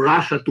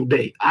Russia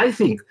today? I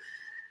think,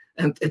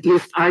 and at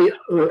least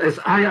as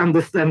I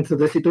understand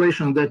the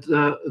situation, that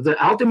the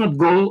ultimate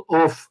goal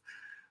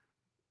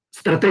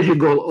strategic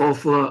goal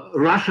of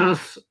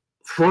Russia's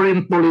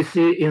foreign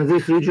policy in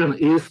this region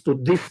is to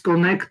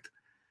disconnect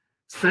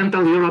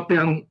Central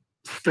European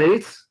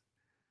states,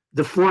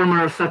 the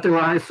former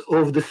satellites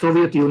of the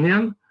Soviet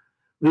Union,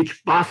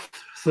 which passed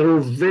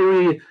through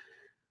very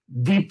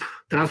deep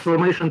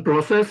transformation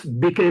process,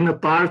 became a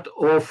part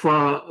of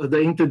the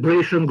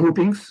integration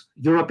groupings,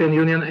 European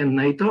Union and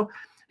NATO.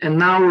 And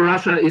now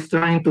Russia is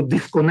trying to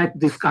disconnect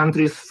these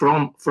countries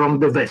from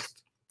the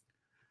West.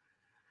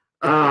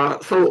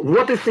 So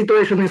what is the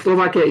situation in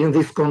Slovakia in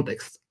this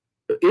context?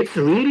 It's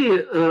really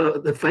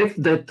the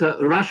fact that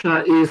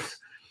Russia is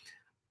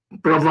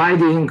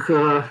providing,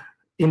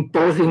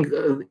 imposing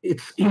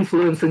its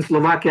influence in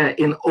Slovakia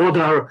in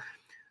order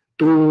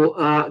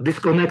to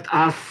disconnect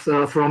us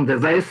from the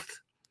West,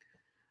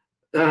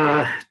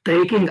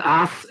 taking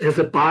us as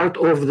a part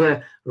of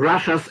the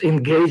Russia's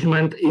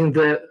engagement in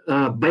the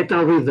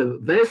battle with the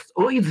West,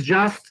 or it's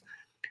just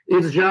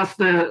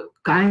a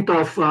kind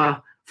of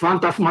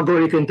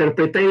phantasmagoric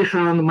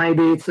interpretation.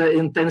 Maybe it's an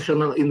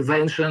intentional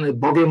invention, a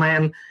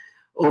bogeyman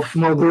of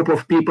small group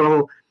of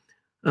people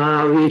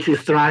which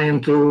is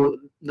trying to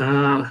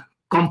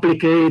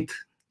complicate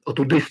or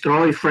to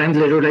destroy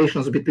friendly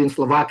relations between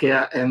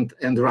Slovakia and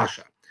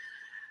Russia.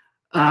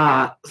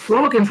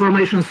 Slovak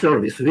Information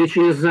Service, which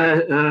is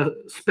a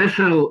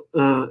special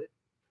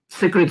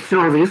secret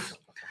service,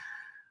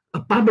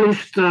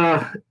 published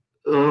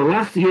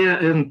last year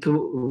and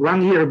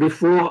 1 year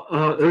before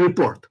a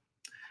report.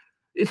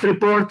 Its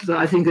report,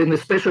 I think, in a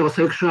special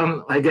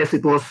section, I guess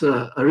it was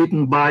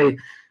written by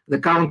the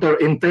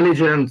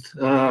counterintelligence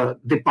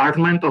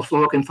department of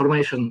Slovak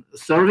Information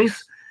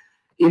Service,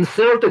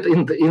 inserted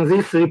in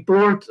this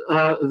report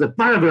the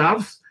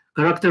paragraphs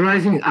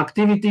characterizing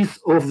activities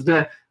of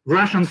the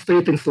Russian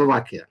state in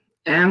Slovakia.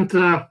 And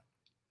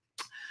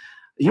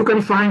you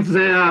can find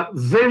there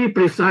very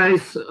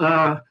precise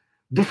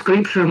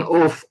description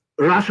of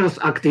Russia's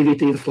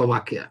activity in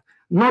Slovakia,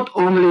 not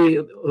only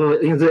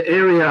in the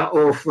area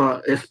of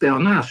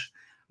espionage,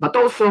 but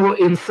also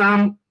in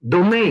some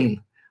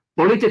domain,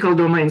 political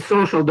domain,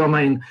 social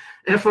domain,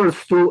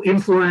 efforts to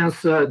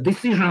influence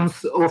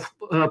decisions of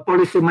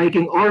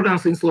policy-making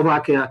organs in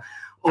Slovakia,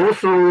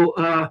 also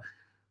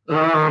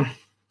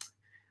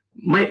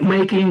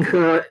making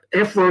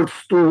efforts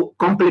to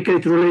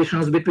complicate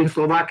relations between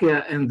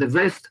Slovakia and the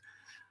West,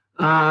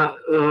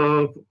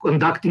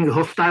 conducting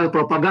hostile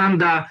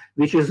propaganda,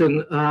 which is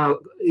in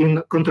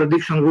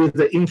contradiction with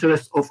the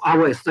interests of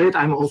our state.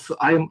 I'm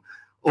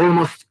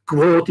almost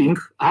quoting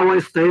our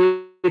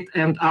state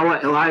and our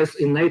allies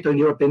in NATO and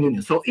European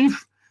Union. So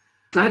if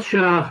such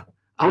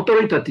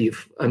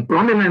authoritative and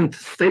prominent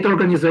state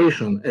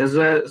organization as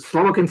a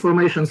Slovak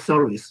Information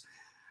Service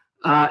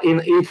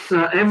in its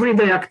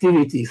everyday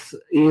activities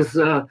is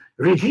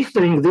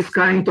registering this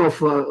kind of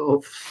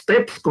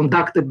steps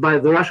conducted by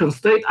the Russian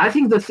state, I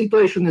think the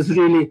situation is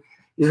really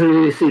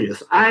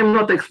serious. I'm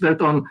not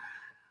expert on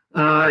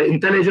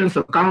intelligence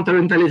or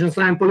counterintelligence.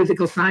 I'm a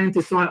political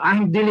scientist, so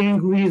I'm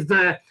dealing with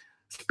the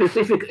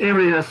specific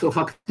areas of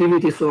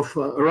activities of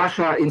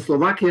Russia in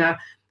Slovakia,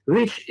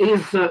 which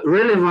is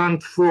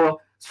relevant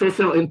for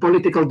social and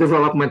political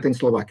development in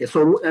Slovakia.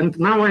 So, and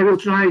now I will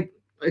try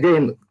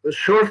again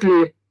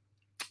shortly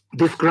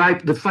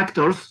describe the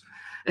factors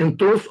and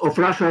tools of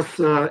Russia's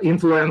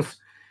influence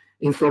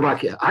in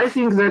Slovakia. I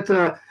think that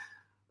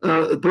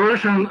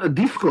pro-Russian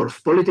discourse,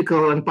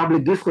 political and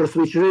public discourse,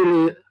 which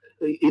really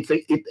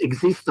it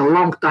exists a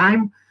long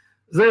time,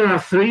 there are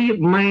three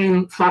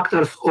main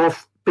factors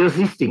of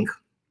persisting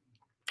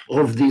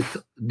of this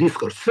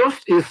discourse.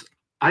 First is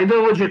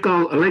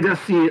ideological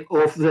legacy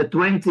of the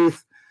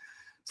 20th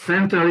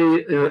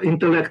century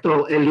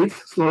intellectual elites,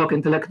 Slovak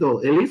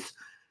intellectual elites,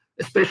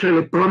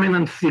 especially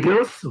prominent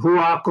figures who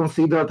are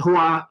considered, who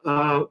are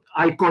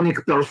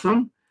iconic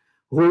person,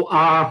 who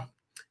are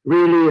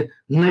really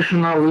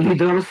national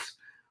leaders,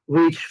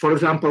 which, for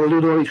example,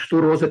 Ľudovít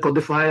Štúr was a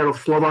codifier of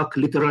Slovak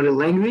literary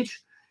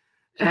language.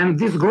 And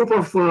this group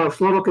of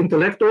Slovak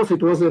intellectuals,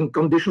 it was in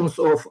conditions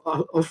of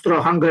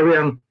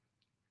Austro-Hungarian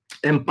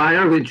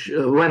Empire, which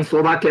when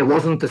Slovakia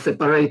wasn't a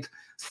separate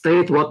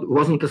state,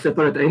 wasn't a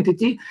separate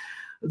entity,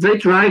 they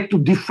tried to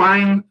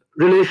define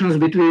relations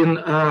between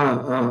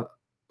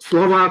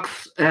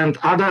Slovaks and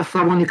other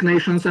Slavonic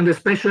nations, and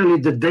especially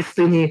the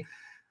destiny,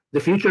 the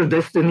future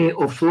destiny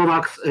of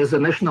Slovaks as a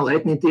national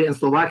ethnicity and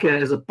Slovakia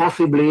as a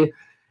possibly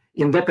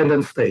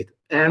independent state.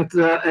 And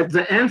at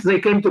the end, they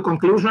came to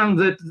conclusion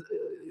that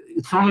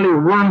it's only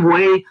one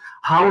way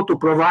how to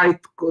provide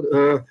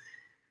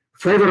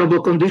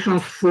favorable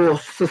conditions for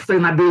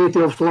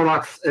sustainability of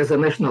Slovaks as a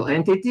national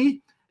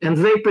entity. And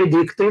they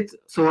predicted,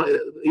 so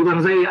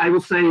even they, I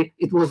would say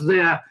it was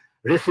their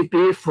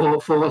recipe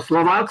for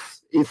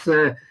Slovaks. It's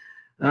a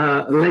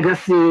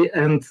legacy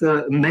and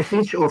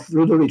message of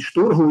Ľudovít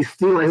Štúr, who is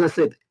still, as I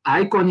said,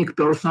 iconic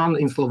person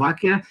in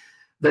Slovakia,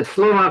 that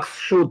Slovaks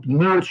should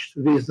merge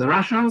with the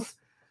Russians.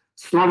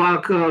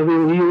 Slovak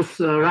will use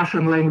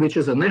Russian language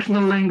as a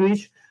national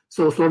language.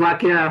 So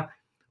Slovakia,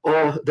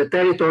 or the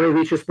territory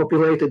which is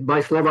populated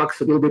by Slovaks,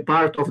 will be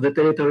part of the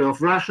territory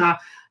of Russia,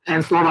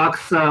 and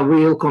Slovaks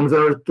will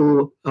convert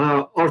to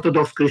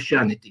Orthodox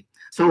Christianity.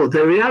 So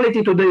the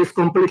reality today is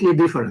completely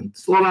different.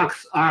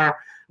 Slovaks are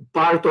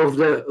part of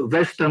the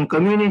Western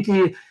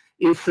community.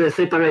 It's a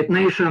separate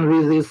nation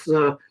with its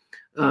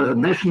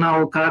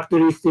national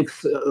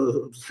characteristics,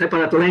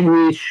 separate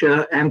language,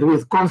 and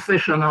with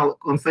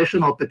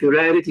confessional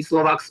peculiarity.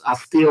 Slovaks are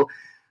still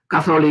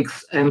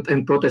Catholics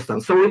and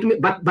Protestants. So,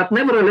 but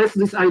nevertheless,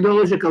 this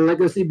ideological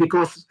legacy,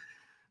 because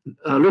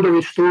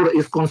Ľudovít Štúr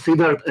is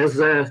considered as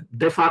a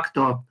de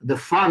facto the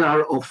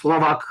father of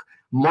Slovak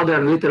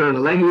modern literary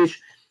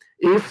language,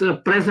 is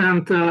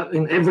present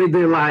in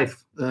everyday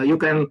life. You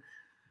can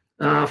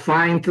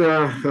find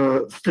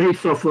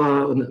streets of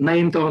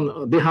named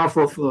on behalf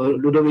of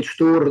Ľudovít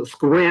Štúr,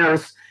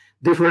 squares,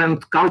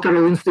 different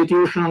cultural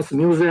institutions,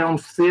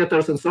 museums,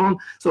 theaters, and so on.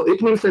 So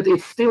it means that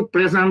it's still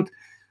present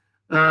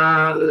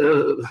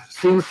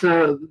since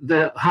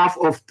the half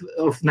of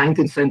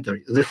 19th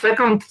century. The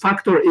second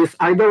factor is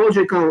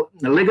ideological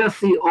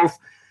legacy of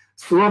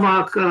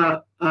Slovak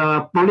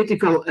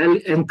political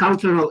and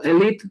cultural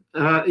elite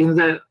in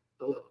the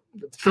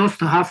first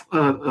half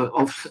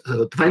of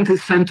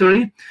 20th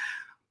century,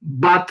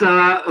 but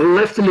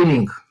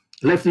left-leaning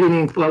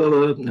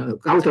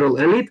cultural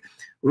elite,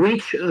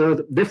 which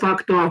de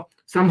facto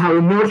somehow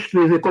merged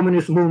with the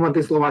communist movement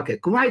in Slovakia.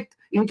 Quite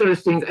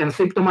interesting and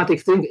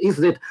symptomatic thing is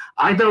that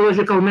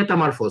ideological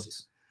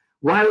metamorphosis.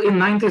 While in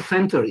 19th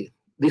century,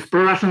 this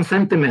pro-Russian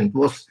sentiment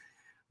was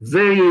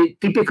very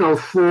typical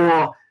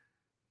for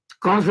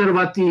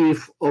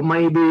conservative or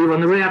maybe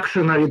even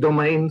reactionary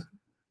domain,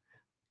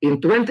 in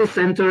 20th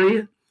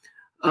century,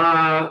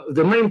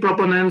 the main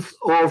proponents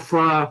of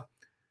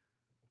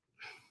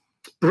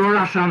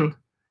pro-Russian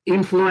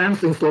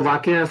influence in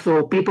Slovakia,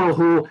 so people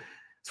who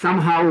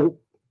somehow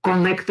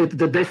connected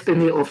the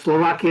destiny of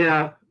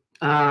Slovakia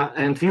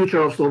and future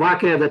of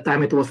Slovakia, at that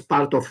time it was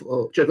part of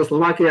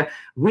Czechoslovakia,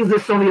 with the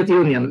Soviet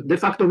Union, de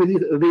facto with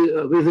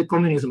the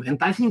communism. And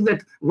I think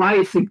that why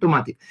it's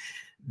symptomatic,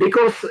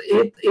 because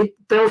it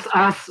tells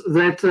us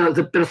that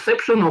the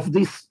perception of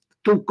these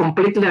two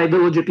completely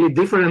ideologically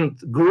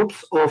different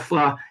groups of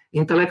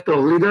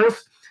intellectual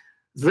leaders,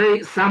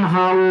 they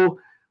somehow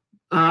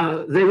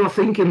they were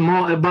thinking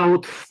more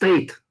about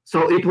state.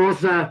 So it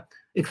was an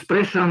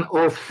expression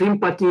of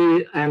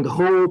sympathy and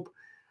hope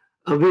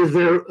with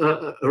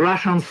the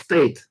Russian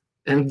state.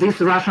 And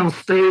this Russian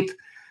state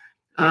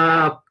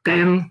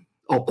can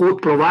or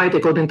could provide,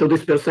 according to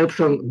this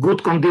perception,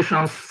 good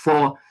conditions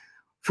for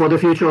the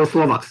future of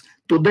Slovaks.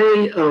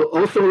 Today,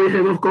 also we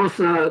have, of course,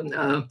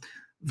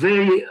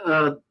 very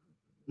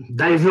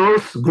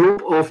diverse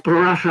group of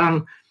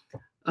pro-Russian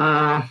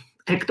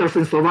actors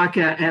in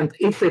Slovakia, and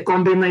it's a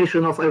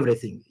combination of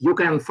everything. You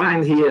can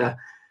find here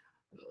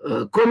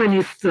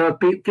communist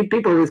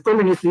people with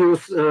communist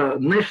views,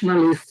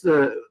 nationalists,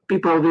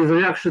 people with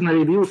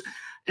reactionary views,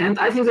 and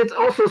I think that's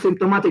also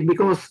symptomatic,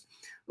 because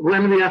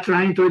when we are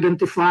trying to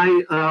identify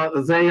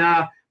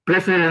their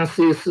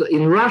preferences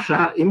in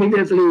Russia,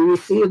 immediately we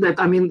see that,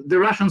 I mean, the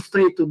Russian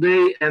state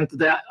today and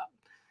the,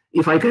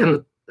 if I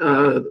can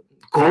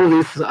call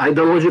this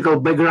ideological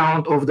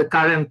background of the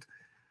current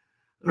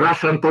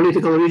Russian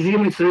political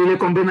regime, it's really a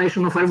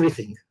combination of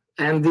everything.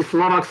 And the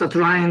Slovaks are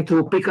trying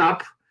to pick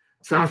up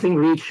something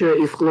which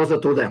is closer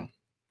to them.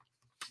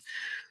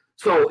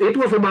 So it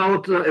was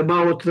about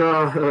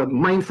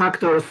main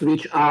factors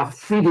which are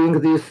feeding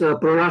this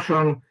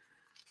pro-Russian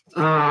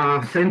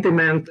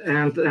sentiment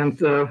and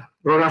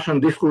pro-Russian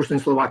discourse in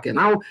Slovakia.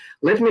 Now,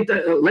 let me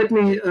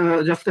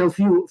just tell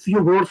few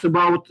words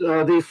about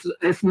this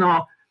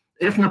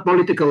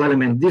ethno-political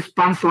element, this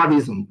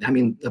pan-Slavism. I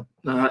mean,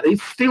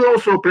 it's still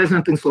also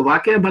present in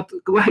Slovakia, but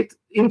quite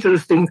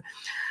interesting.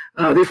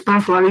 This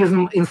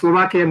pan-Slavism in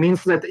Slovakia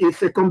means that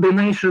it's a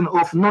combination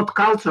of not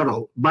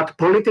cultural, but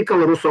political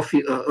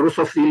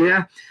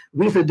Russophilia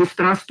with a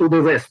distrust to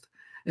the West.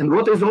 And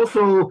what is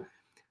also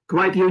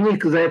quite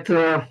unique that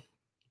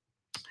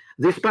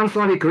this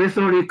pan-Slavic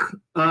rhetoric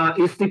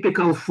is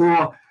typical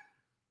for,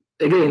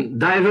 again,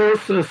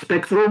 diverse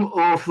spectrum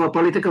of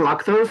political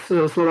actors.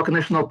 Slovak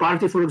National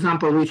Party, for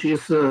example, which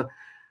is,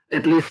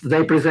 at least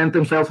they present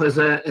themselves as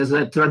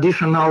a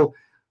traditional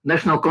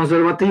national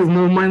conservative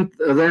movement,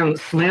 then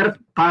Smer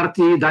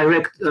Party,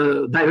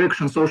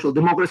 Direction Social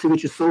Democracy,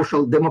 which is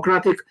social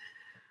democratic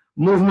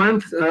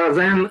movement,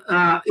 then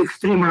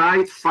extreme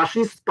right,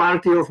 fascist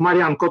party of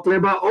Marian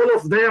Kotleba. All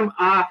of them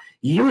are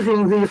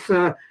using these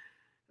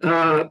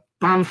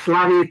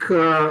pan-Slavic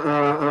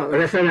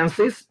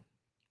references,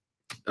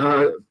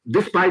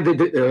 despite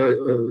the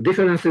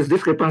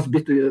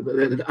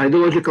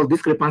ideological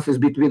discrepancies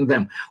between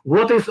them.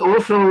 What is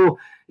also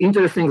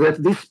interesting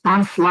that this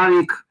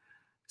pan-Slavic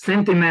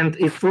sentiment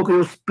is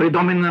focused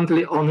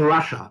predominantly on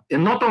Russia.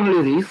 And not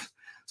only this,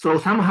 so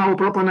somehow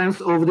proponents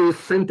of this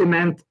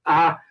sentiment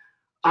are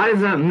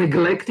either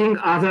neglecting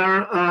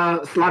other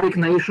Slavic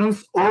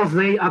nations, or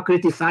they are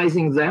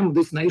criticizing them,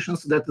 these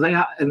nations, that they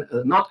are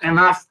not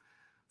enough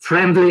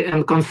friendly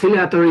and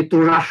conciliatory to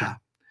Russia.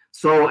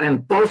 So,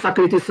 and Poles are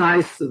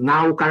criticized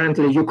now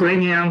currently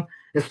Ukrainian,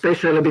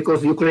 especially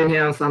because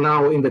Ukrainians are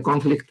now in the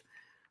conflict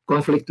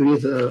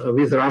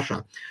with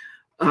Russia.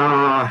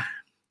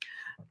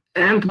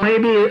 And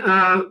maybe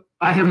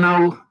I have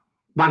now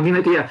 1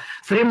 minute here.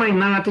 3 main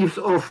narratives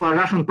of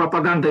Russian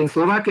propaganda in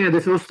Slovakia. The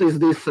first is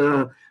this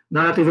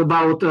narrative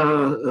about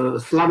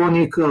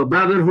Slavonic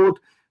brotherhood,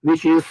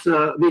 which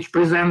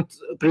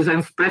presents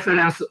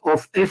preference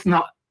of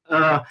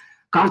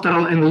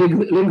cultural and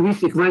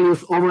linguistic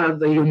values over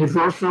the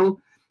universal,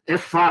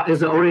 as far as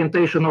the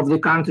orientation of the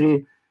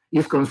country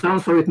is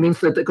concerned. So it means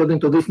that according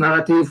to this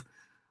narrative,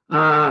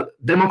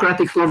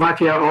 democratic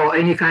Slovakia or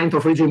any kind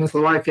of regime in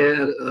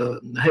Slovakia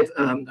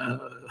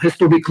has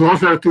to be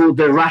closer to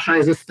the Russia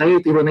as a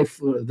state, even if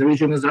the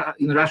regime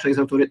in Russia is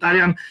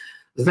authoritarian.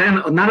 Then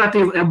a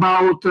narrative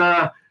about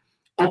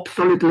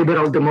obsolete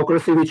liberal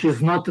democracy, which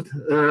is not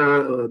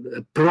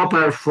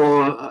proper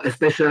for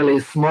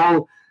especially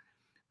small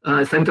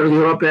Central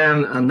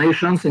European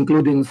nations,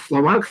 including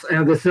Slovaks.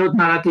 And the third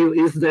narrative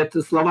is that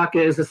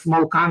Slovakia as a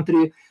small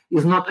country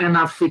is not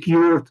enough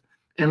secured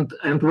and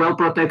well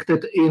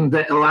protected in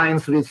the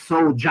alliance with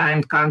so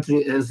giant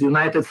country as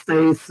United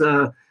States,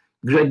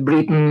 Great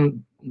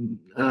Britain,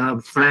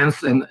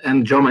 France,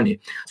 and Germany.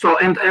 So,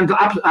 and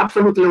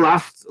absolutely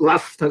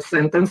last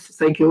sentence.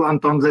 Thank you,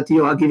 Anton, that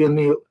you are giving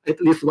me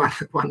at least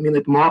one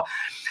minute more.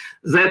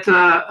 That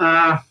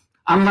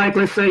unlike,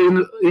 let's say,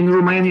 in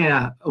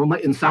Romania or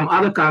in some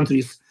other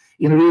countries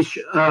in which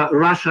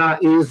Russia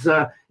is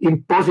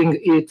imposing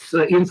its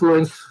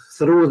influence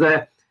through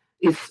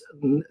its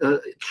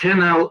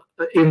channel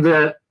in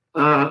the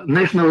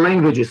national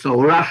languages,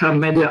 so Russian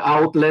media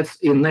outlets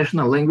in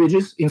national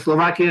languages. In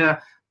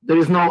Slovakia, there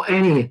is no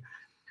any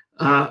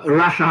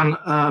Russian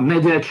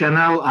media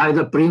channel,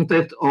 either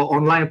printed or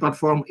online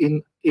platform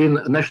in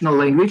national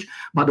language,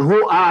 but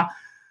who are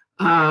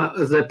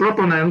the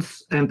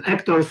proponents and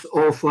actors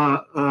of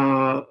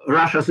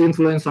Russia's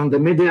influence on the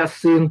media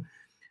scene.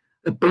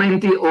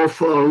 Plenty of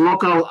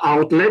local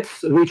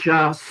outlets which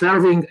are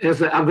serving as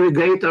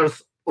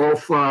aggregators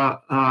of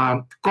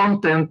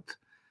content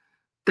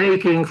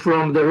taking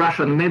from the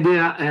Russian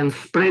media and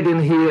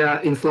spreading here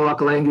in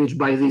Slovak language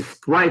by this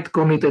quite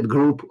committed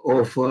group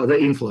of the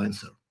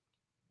influencer.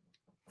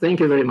 Thank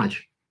you very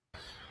much.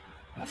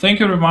 Thank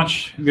you very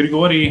much,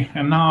 Grigorij.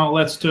 And now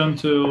let's turn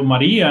to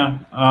Maria.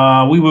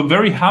 We were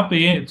very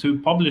happy to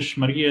publish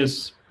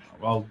Maria's,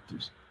 well,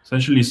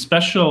 essentially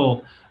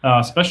special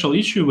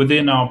issue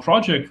within our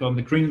project on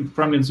the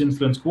Kremlin's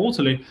Influence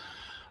Quarterly.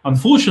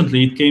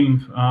 Unfortunately, it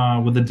came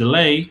with a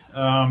delay,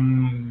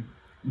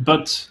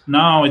 but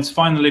now it's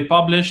finally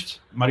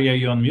published. Maria,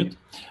 you're on mute.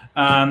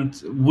 And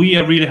we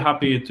are really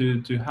happy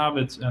to have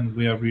it, and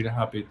we are really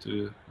happy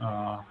to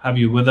have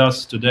you with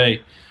us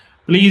today.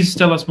 Please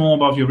tell us more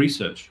about your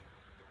research.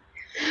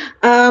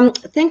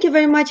 Thank you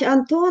very much,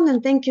 Anton,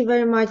 and thank you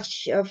very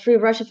much, Free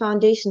Russia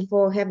Foundation,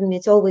 for having me.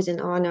 It's always an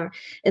honor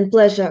and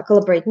pleasure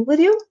collaborating with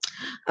you.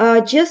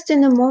 Just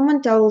in a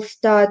moment, I will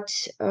start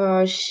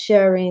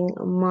sharing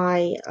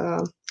my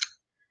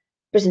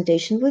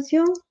presentation with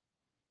you.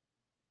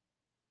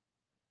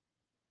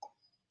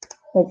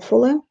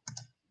 Hopefully.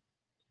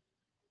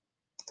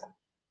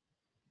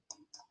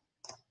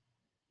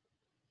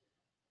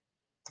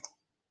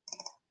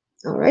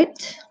 All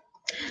right.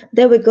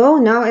 There we go.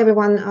 Now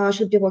everyone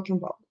should be working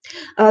well.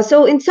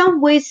 So in some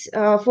ways,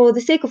 for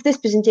the sake of this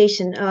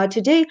presentation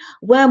today,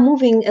 we're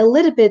moving a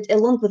little bit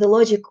along with the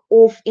logic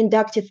of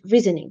inductive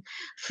reasoning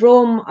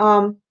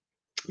from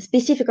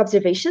specific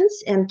observations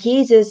and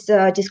cases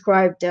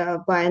described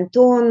by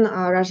Anton,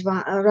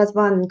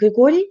 Razvan, and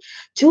Grigorij,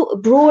 to a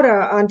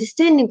broader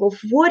understanding of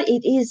what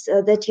it is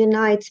that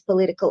unites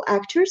political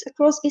actors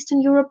across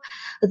Eastern Europe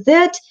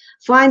that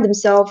find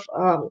themselves,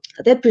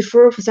 that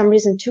prefer for some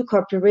reason to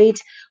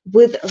cooperate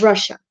with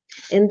Russia.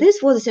 And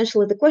this was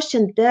essentially the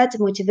question that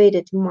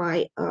motivated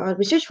my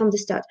research from the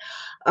start.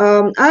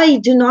 I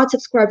do not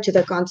subscribe to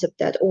the concept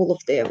that all of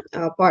the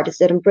parties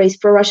that embrace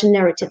pro-Russian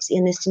narratives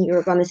in Eastern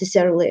Europe are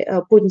necessarily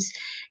Putin's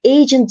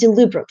agent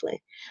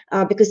deliberately,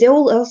 because they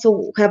all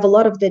also have a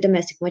lot of the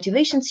domestic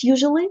motivations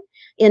usually,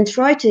 and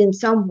try to, in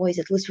some ways,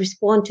 at least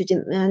respond to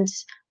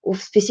demands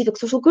of specific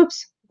social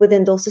groups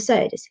within those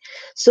societies.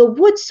 So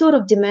what sort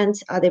of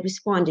demands are they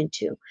responding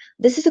to?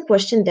 This is a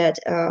question that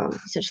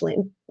essentially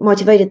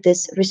motivated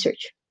this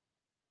research.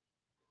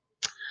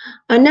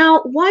 And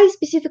now, why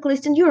specifically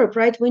Eastern Europe,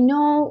 right? We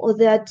know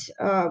that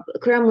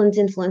Kremlin's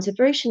influence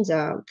operations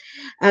are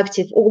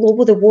active all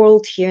over the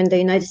world, here in the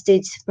United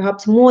States,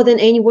 perhaps more than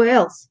anywhere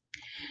else.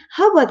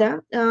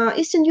 However,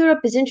 Eastern Europe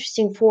is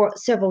interesting for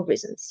several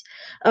reasons.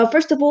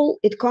 First of all,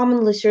 it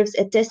commonly serves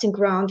a testing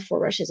ground for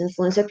Russia's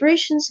influence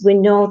operations. We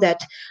know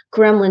that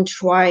Kremlin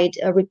tried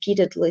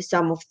repeatedly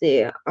some of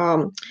the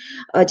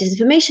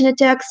disinformation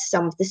attacks,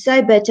 some of the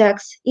cyber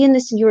attacks in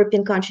Eastern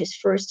European countries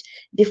first,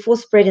 before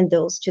spreading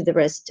those to the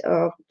rest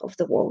of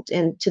the world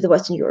and to the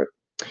Western Europe.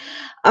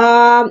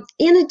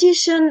 In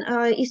addition,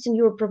 Eastern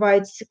Europe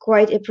provides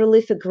quite a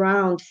prolific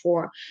ground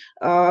for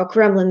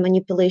Kremlin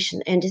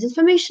manipulation and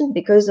disinformation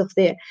because of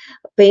the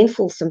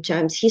painful,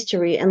 sometimes,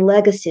 history and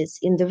legacies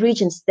in the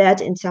regions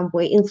that in some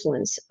way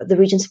influence the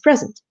regions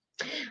present.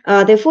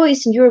 Therefore,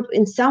 Eastern Europe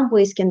in some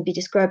ways can be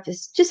described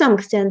as, to some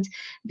extent,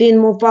 being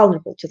more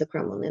vulnerable to the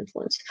Kremlin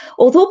influence,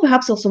 although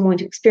perhaps also more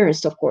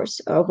experienced, of course,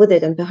 with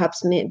it, and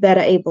perhaps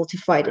better able to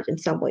fight it in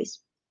some ways.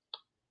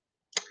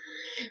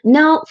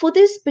 Now, for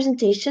this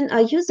presentation,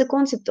 I use the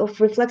concept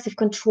of reflexive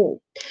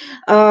control.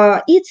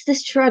 It's the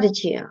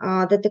strategy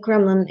that the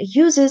Kremlin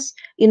uses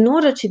in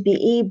order to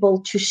be able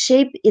to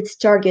shape its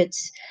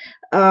targets'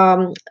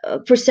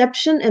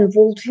 perception and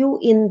worldview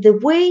in the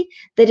way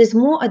that is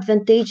more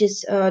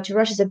advantageous to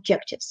Russia's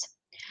objectives.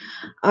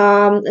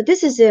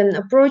 This is an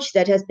approach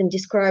that has been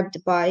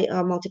described by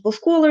multiple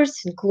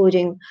scholars,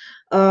 including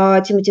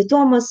Timothy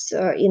Thomas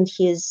in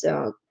his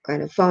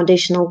kind of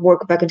foundational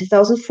work back in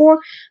 2004.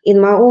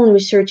 In my own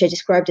research, I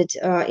described it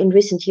in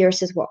recent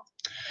years as well.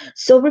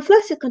 So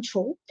reflexive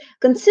control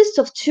consists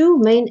of two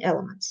main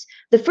elements.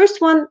 The first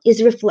one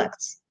is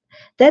reflex.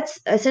 That's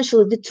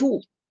essentially the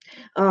tool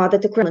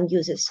that the Kremlin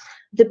uses.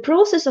 The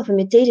process of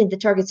imitating the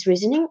target's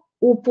reasoning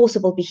or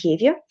possible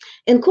behavior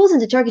and causing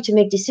the target to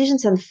make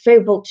decisions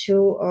unfavorable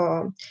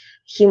to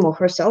him or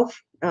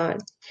herself.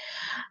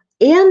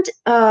 And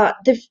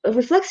the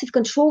reflexive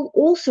control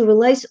also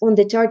relies on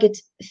the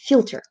target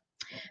filter.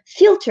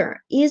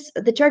 Filter is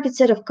the target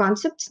set of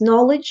concepts,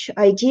 knowledge,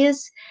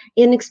 ideas,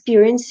 and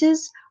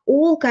experiences,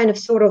 all kind of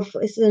sort of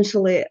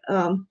essentially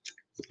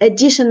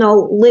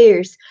additional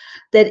layers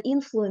that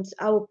influence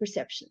our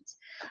perceptions.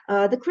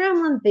 The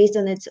Kremlin, based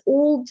on its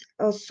old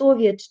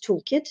Soviet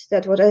toolkit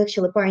that was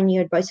actually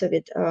pioneered by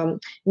Soviet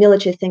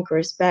military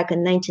thinkers back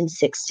in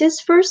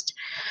 1960s first,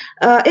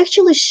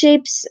 actually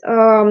shapes,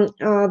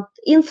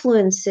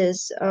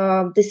 influences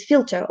this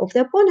filter of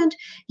the opponent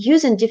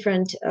using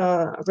different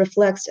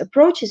reflex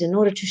approaches in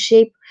order to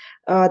shape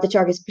the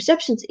target's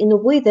perceptions in a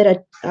way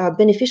that are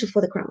beneficial for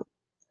the Kremlin.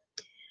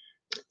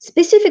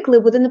 Specifically,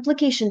 with an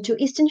application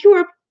to Eastern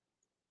Europe,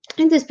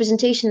 in this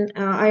presentation,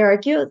 I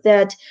argue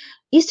that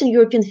Eastern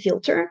European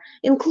filter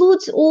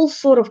includes all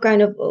sort of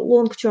kind of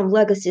long-term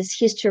legacies,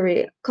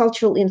 history,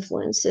 cultural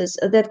influences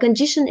that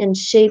condition and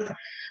shape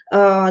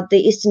the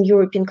Eastern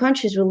European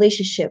countries'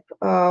 relationship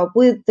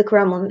with the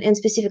Kremlin and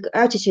specific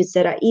attitudes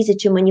that are easy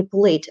to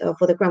manipulate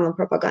for the Kremlin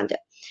propaganda.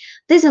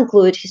 These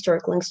include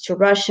historic links to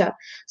Russia,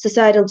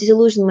 societal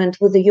disillusionment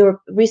with the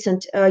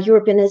recent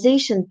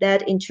Europeanization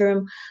that in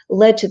turn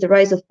led to the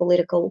rise of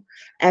political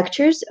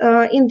actors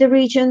in the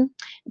region,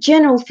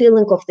 general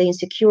feeling of the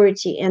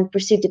insecurity and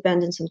perceived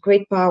dependence on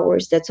great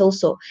powers that's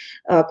also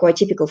quite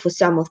typical for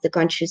some of the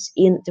countries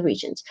in the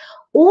regions.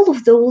 All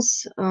of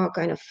those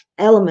kind of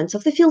elements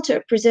of the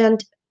filter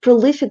present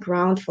prolific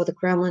ground for the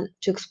Kremlin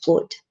to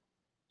exploit.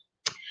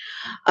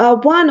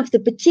 One of the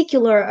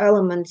particular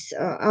elements,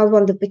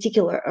 one of the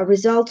particular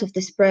results of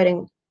the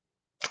spreading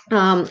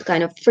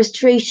kind of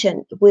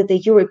frustration with the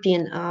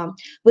European,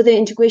 with the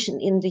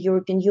integration in the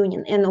European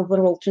Union and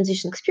overall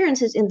transition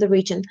experiences in the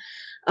region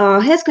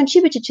has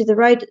contributed to the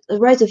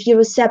rise of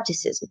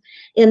Euroscepticism.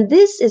 And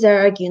this, as I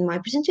argue in my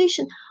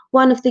presentation,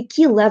 one of the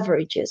key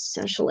leverages,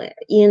 essentially,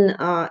 in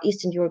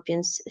Eastern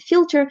Europeans'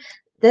 filter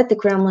that the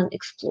Kremlin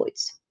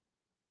exploits.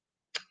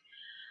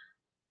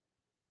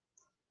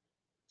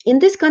 In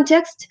this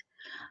context,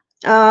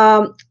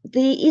 the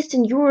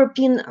Eastern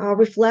European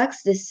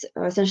reflects this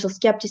essential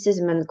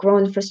skepticism and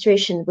growing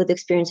frustration with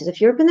experiences of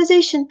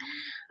Europeanization,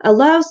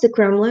 allows the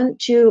Kremlin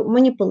to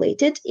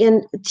manipulate it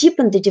and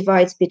deepen the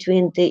divides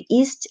between the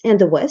East and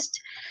the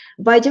West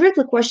by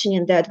directly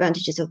questioning the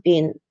advantages of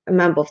being a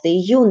member of the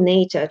EU,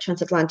 NATO,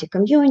 transatlantic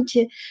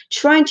community,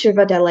 trying to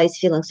revitalize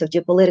feelings of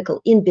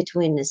geopolitical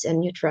in-betweenness and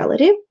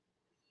neutrality.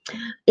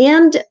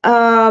 And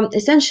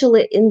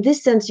essentially, in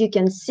this sense, you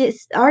can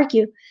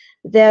argue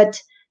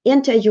that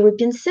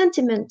anti-European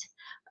sentiment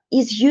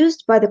is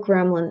used by the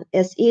Kremlin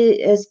as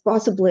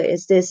possibly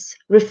as this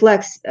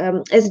reflects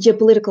as a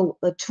geopolitical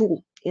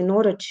tool in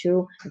order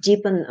to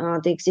deepen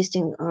the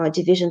existing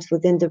divisions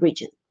within the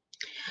region.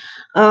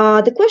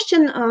 The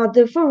question,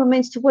 therefore,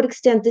 remains to what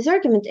extent this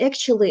argument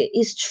actually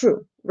is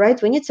true,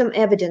 right? We need some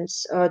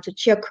evidence to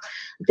check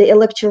the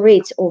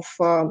electorates of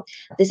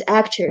these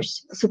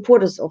actors,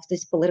 supporters of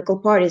these political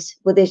parties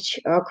with which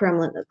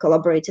Kremlin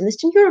collaborates in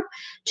Eastern Europe,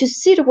 to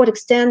see to what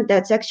extent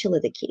that's actually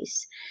the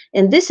case.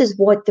 And this is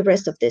what the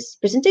rest of this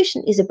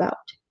presentation is about.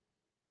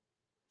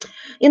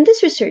 In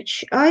this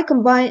research, I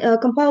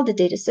compiled a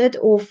data set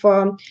of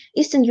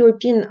Eastern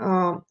European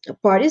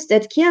parties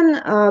that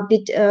can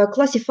be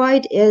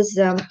classified as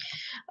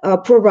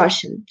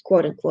pro-Russian,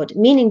 quote unquote,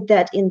 meaning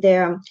that in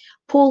their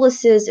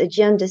policies,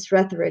 agendas,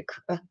 rhetoric,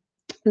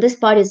 these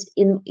parties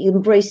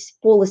embrace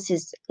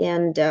policies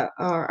and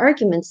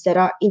arguments that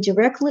are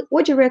indirectly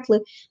or directly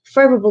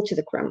favorable to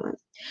the Kremlin.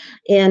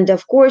 And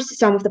of course,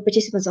 some of the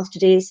participants of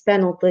today's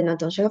panel, including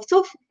Anton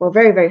Shekhovtsov, were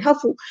very, very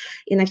helpful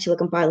in actually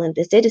compiling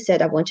this data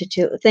set. I wanted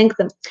to thank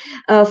them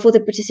for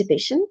the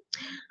participation.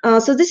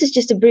 So this is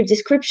just a brief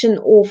description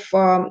of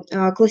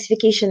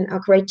classification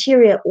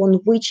criteria on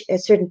which a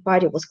certain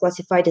party was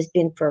classified as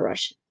being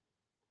pro-Russian.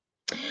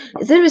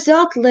 The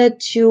result led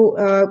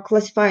to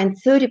classifying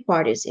 30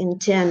 parties in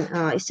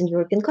 10 Eastern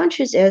European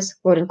countries as,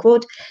 quote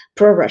unquote,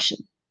 pro-Russian.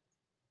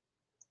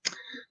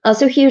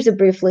 So here's a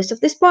brief list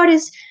of these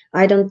parties.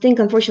 I don't think,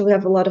 unfortunately, we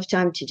have a lot of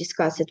time to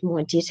discuss it more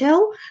in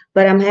detail,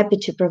 but I'm happy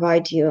to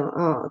provide you.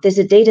 There's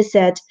a data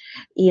set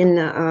in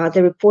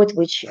the report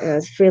which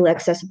is freely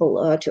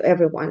accessible to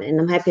everyone,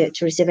 and I'm happy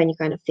to receive any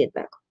kind of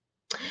feedback.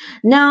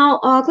 Now,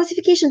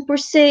 classification per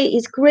se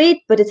is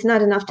great, but it's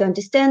not enough to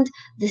understand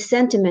the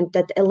sentiment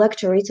that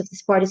electorates of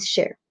these parties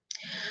share.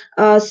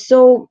 First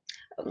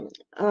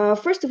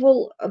of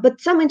all, but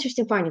some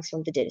interesting findings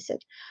from the dataset.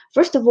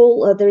 First of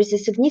all, there is a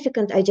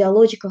significant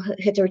ideological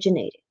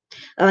heterogeneity.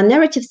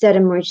 Narratives that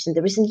emerged in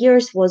the recent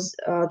years was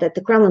that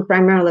the Kremlin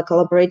primarily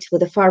collaborates with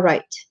the far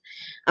right.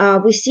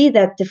 We see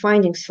that the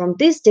findings from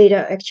this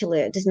data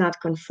actually does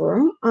not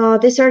confirm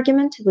this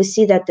argument. We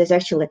see that there's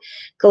actually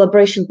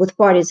collaboration with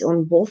parties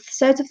on both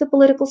sides of the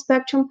political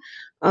spectrum,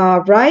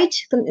 right,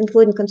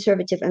 including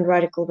conservative and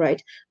radical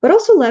right, but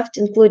also left,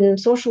 including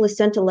socialist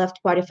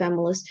center-left party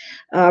families,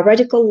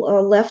 radical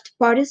left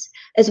parties,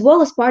 as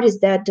well as parties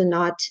that do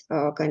not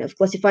kind of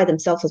classify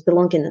themselves as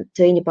belonging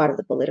to any part of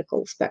the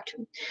political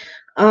spectrum.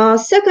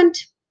 Second,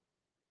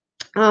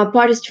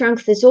 party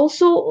strength is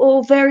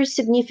also very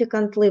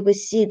significantly. We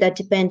see that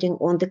depending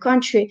on the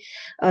country,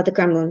 the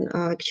Kremlin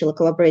actually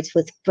collaborates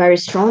with very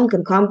strong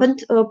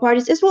incumbent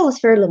parties as well as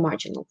fairly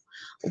marginal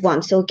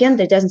ones. So again,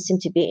 there doesn't seem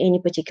to be any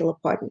particular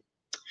party.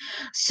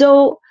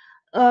 So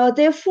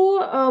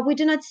therefore, we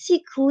do not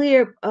see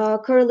clear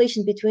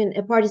correlation between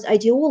a party's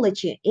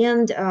ideology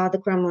and the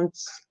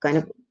Kremlin's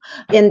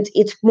and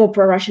its more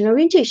pro-Russian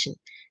orientation.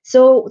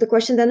 So the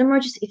question then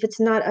emerges, if it's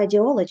not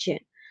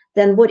ideology,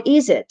 then what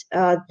is it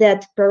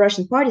that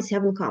pro-Russian parties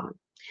have in common?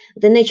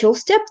 The natural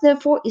step,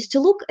 therefore, is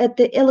to look at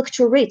the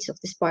electorates of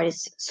these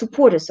parties,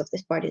 supporters of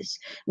these parties.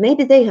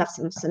 Maybe they have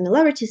some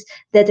similarities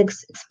that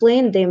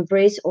explain the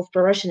embrace of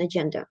pro-Russian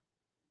agenda.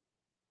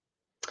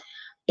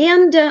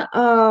 And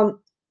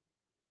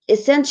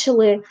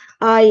essentially,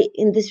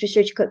 in this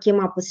research, came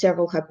up with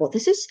several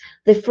hypotheses.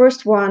 The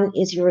first one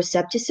is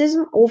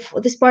Euroscepticism of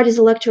these parties'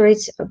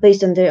 electorates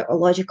based on the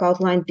logic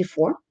outlined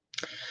before.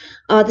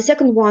 The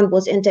second one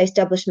was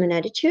anti-establishment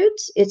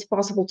attitudes. It's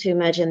possible to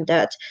imagine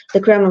that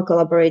the Kremlin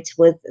collaborates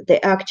with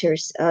the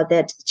actors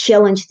that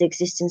challenge the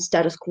existing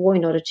status quo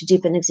in order to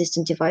deepen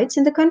existing divides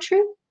in the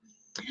country.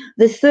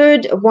 The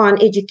third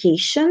one,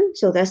 education.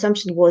 So the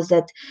assumption was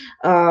that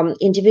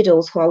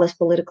individuals who are less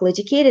politically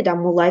educated are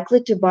more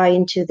likely to buy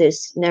into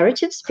these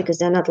narratives because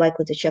they're not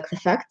likely to check the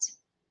facts.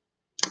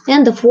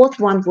 And the fourth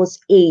one was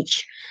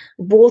age.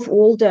 Both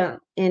older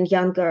and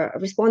younger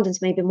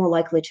respondents may be more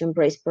likely to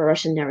embrace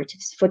pro-Russian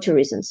narratives for two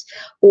reasons.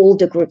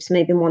 Older groups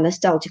may be more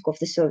nostalgic of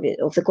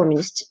the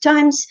communist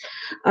times,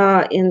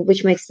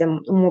 which makes them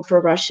more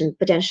pro-Russian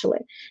potentially.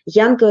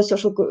 Younger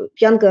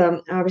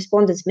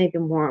respondents may be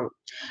more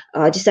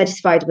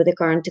dissatisfied with the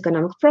current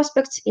economic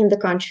prospects in the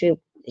country,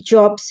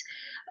 jobs,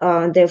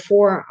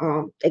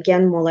 therefore,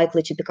 again, more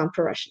likely to become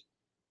pro-Russian.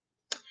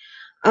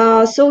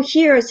 So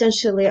here,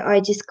 essentially, I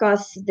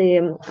discuss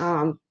the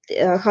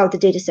how the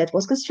data set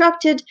was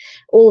constructed.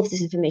 All of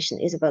this information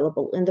is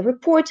available in the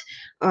report.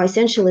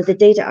 Essentially, the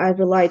data I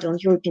relied on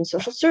European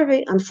Social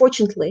Survey.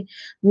 Unfortunately,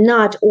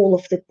 not all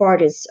of the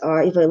parties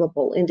are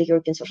available in the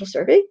European Social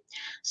Survey.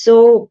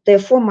 So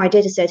therefore, my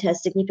data set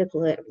has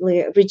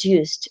significantly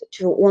reduced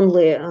to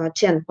only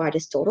 10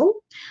 parties total.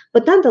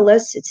 But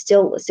nonetheless, it's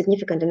still a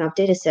significant enough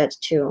data set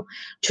to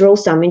draw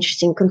some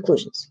interesting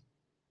conclusions.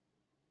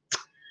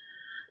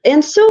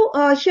 And so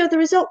here are the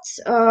results,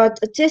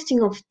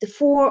 testing of the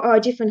 4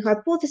 different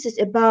hypotheses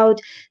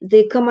about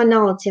the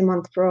commonality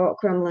among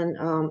pro-Kremlin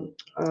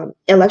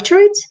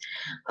electorates.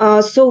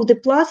 So the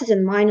pluses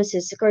and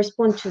minuses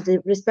correspond to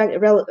the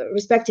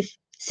respective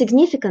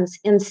significance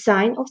and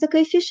sign of the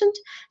coefficient.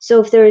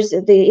 So if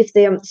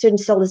the certain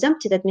cell is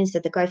empty, that means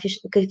that the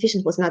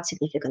coefficient was not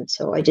significant.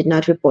 So I did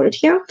not report it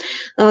here.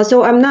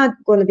 So I'm not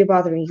going to be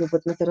bothering you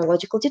with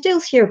methodological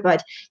details here,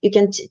 but you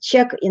can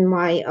check in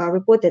my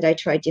report that I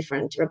tried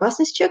different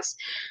robustness checks.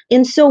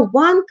 And so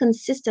one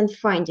consistent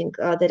finding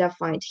that I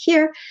find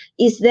here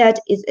is that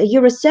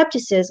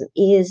Euroscepticism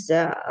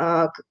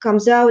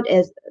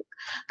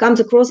comes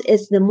across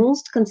as the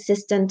most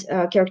consistent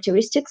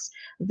characteristics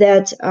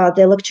that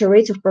the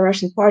electorates of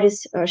pro-Russian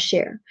parties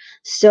share.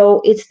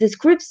 So it's these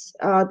groups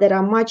that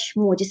are much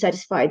more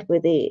dissatisfied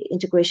with the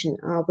integration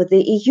with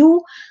the EU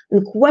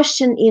and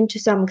question to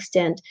some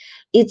extent.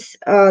 It's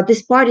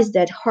these parties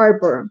that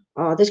harbor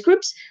these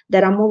groups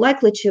that are more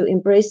likely to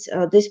embrace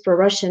this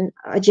pro-Russian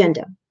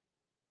agenda.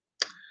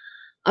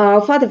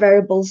 For other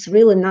variables,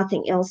 really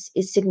nothing else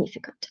is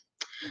significant.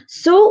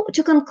 So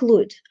to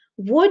conclude,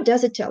 what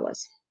does it tell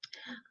us?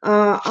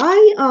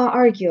 I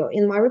argue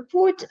in my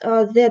report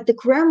that the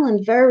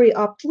Kremlin very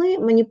aptly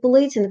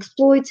manipulates and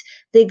exploits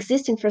the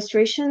existing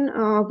frustration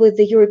with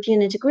the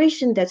European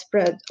integration that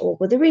spread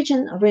over the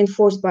region,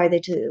 reinforced by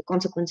the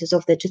consequences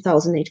of the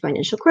 2008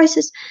 financial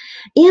crisis,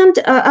 and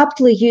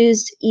aptly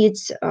used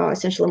its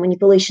essentially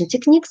manipulation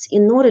techniques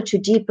in order to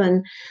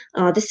deepen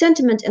the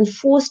sentiment and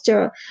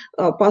foster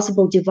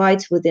possible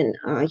divides within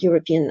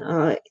European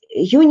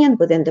Union,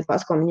 within the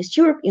post-communist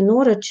Europe, in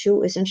order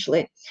to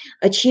essentially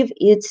achieve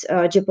its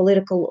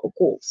geopolitical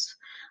goals.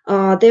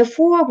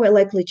 Therefore, we're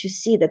likely to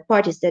see that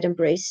parties that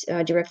embrace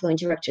directly or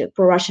indirectly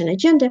pro-Russian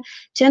agenda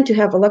tend to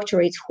have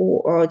electorates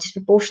who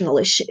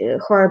disproportionately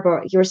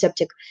harbor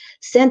Eurosceptic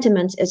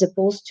sentiments as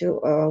opposed to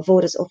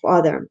voters of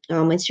other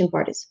mainstream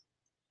parties.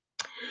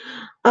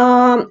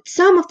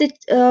 Some of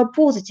the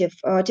positive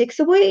takes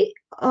away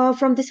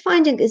from this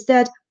finding is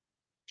that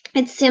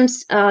it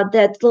seems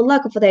that the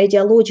lack of the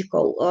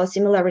ideological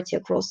similarity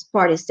across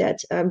parties that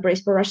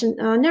embrace pro-Russian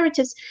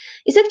narratives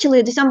is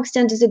actually, to some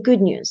extent, is a good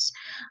news.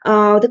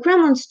 The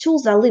Kremlin's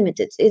tools are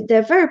limited.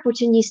 They're very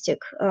opportunistic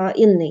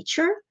in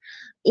nature.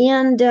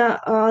 And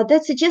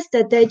that suggests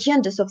that the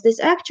agendas of these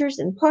actors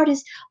and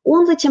parties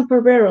only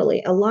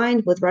temporarily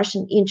align with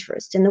Russian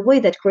interests in a way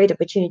that create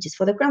opportunities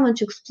for the Kremlin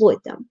to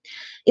exploit them.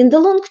 In the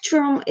long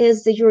term,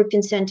 as the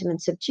European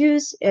sentiment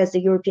subdues, as the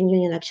European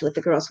Union actually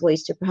figures out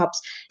ways to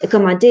perhaps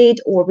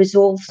accommodate or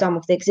resolve some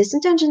of the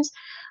existing tensions,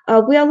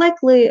 we are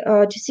likely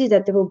to see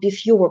that there will be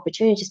fewer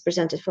opportunities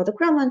presented for the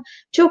Kremlin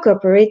to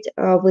cooperate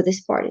with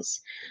these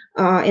parties.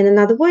 And in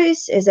other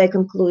ways, as I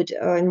conclude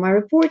in my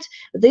report,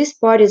 these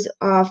parties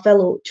are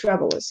fellow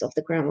travelers of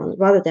the Kremlin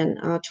rather than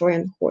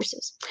Trojan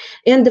horses.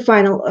 And the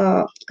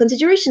final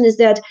consideration is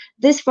that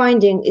this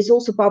finding is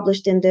also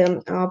published in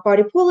the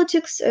Party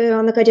Politics,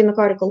 an academic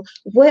article,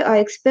 where I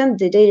expand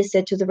the data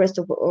set to the rest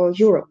of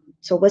Europe.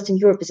 So Western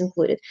Europe is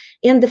included.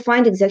 And the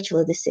findings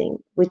actually the same.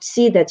 We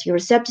see that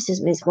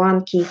Euroscepticism is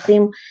one key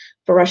theme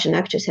for Russian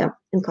actors have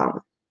in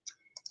common.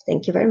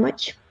 Thank you very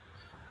much.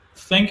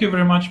 Thank you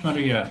very much,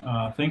 Maria.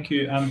 Thank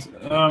you. And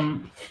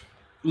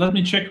let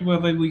me check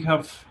whether we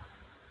have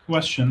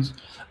questions.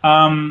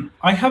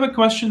 I have a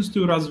questions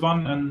to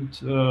Razvan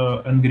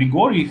and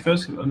Grigorij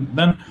first, and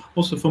then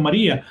also for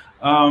Maria.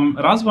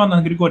 Razvan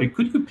and Grigorij,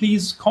 could you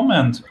please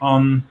comment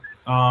on,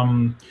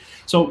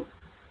 so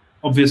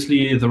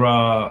obviously there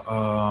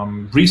are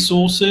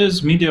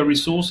resources, media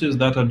resources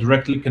that are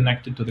directly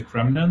connected to the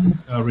Kremlin,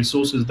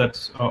 resources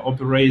that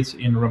operate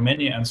in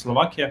Romania and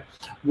Slovakia.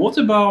 What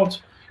about,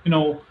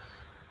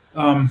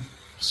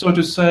 so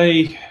to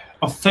say,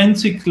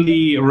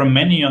 authentically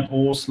Romanian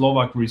or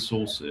Slovak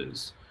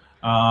resources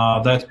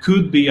that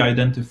could be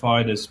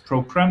identified as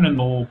pro-Kremlin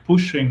or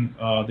pushing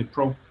the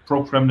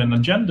pro-Kremlin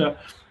agenda?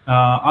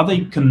 Are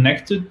they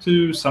connected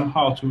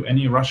somehow to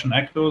any Russian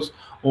actors,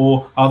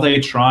 or are they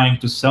trying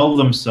to sell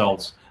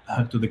themselves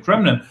to the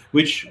Kremlin,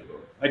 which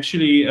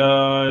actually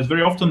is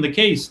very often the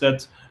case,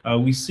 that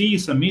we see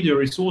some media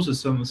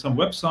resources and some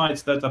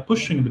websites that are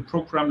pushing the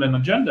pro-Kremlin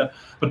agenda,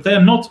 but they're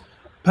not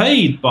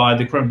paid by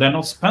the Kremlin, they're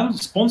not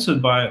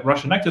sponsored by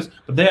Russian actors,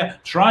 but they're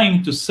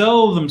trying to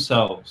sell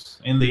themselves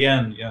in the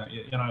end.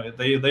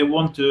 They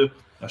want to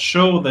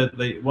show that,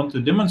 they want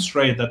to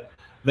demonstrate that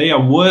they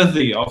are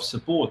worthy of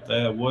support,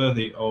 they are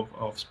worthy of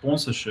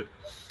sponsorship.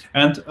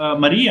 And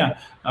Maria,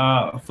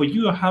 for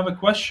you, I have a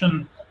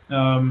question.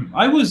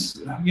 I was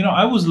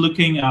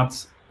looking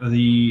at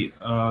the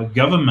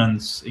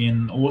governments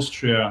in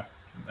Austria,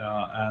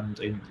 and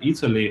in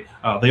Italy,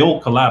 they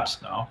all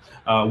collapsed now,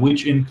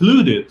 which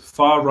included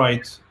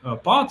far-right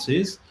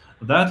parties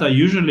that are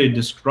usually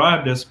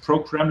described as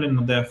pro-Kremlin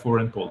in their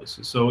foreign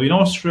policy. So in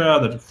Austria,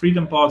 the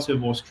Freedom Party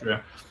of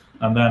Austria,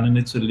 and then in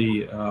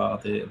Italy,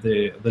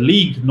 the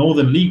League,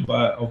 Northern League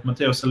of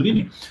Matteo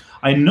Salvini.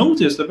 I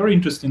noticed a very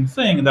interesting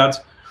thing,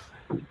 that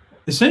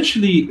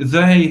essentially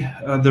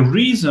the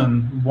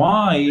reason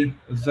why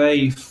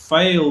they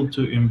failed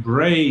to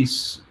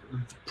embrace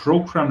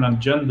pro-Kremlin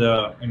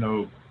agenda,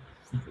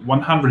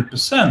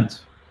 100%,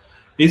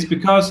 is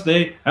because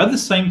they, at the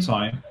same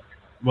time,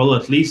 well,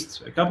 at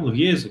least a couple of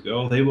years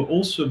ago, they were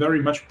also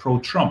very much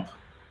pro-Trump,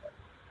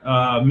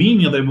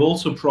 meaning they were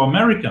also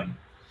pro-American.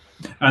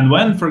 And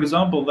when, for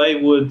example, they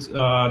would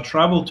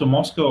travel to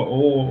Moscow,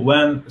 or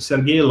when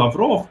Sergei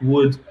Lavrov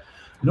would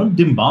not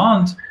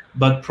demand,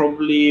 but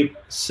probably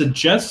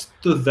suggest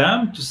to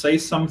them to say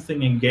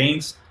something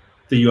against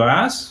the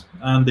US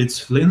and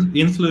its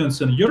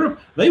influence in Europe,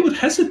 they would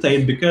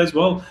hesitate because,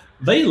 well,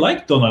 they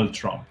like Donald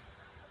Trump.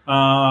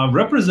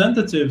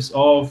 Representatives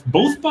of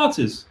both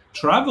parties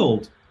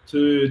traveled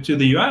to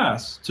the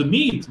US to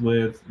meet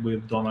with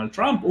Donald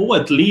Trump, or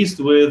at least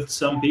with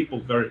some people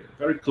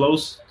very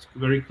close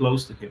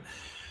to him.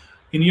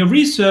 In your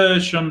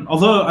research,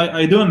 although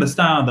I do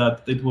understand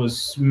that it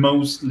was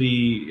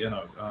mostly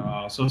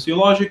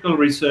sociological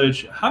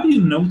research, have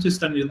you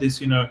noticed any of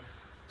this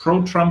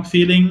pro-Trump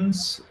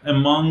feelings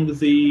among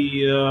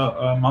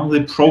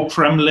the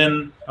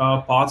pro-Kremlin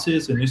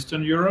parties in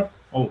Eastern Europe?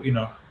 Or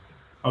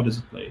how does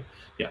it play?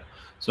 Yeah.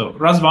 So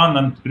Razvan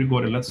and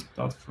Grigorij, let's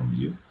start from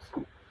you.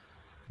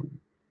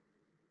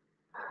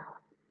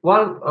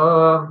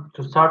 Well,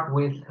 to start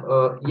with,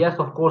 yes,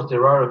 of course,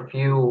 there are a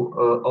few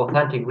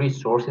authentic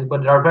resources,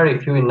 but there are very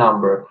few in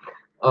number.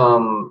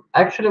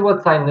 Actually,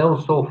 what I know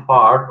so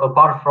far,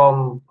 apart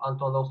from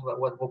Anton knows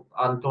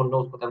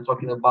what I'm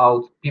talking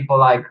about, people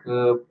like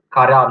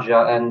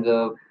Karaja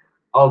and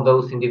all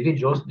those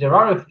individuals, there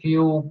are a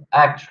few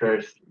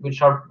actors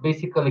which are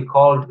basically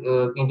called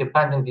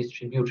independent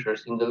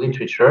distributors in the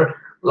literature,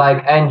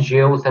 like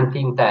NGOs and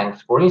think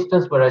tanks. For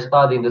instance, where I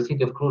study in the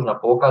city of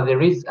Cluj-Napoca,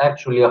 there is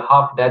actually a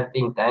half-dead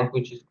think tank,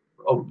 which is,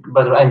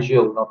 rather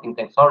NGO, not think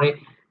tank,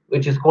 sorry,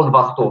 which is called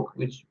Vostok,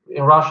 which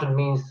in Russian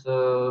means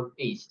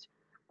east.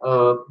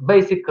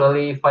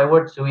 Basically, if I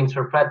were to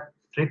interpret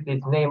strictly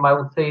its name, I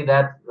would say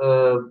that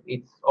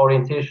its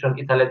orientation,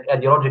 its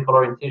ideological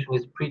orientation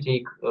is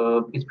pretty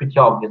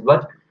obvious.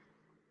 But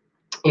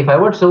if I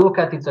were to look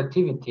at its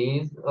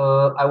activities,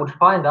 I would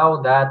find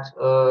out that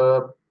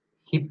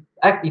it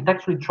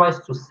actually tries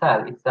to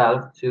sell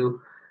itself to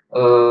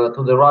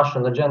the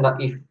Russian agenda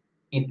if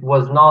it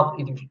was not,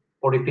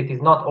 or if it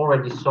is not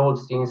already sold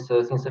since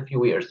a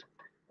few years.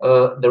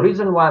 The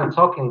reason why I'm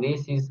talking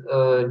this is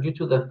due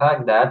to the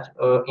fact that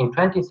in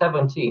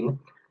 2017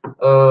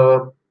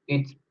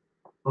 it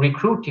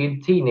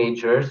recruited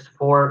teenagers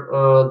for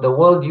the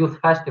World Youth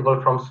Festival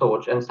from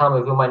Sochi, and some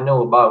of you might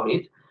know about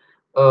it,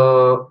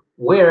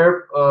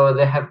 where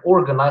they have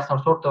organized some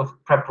sort of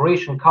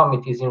preparation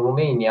committees in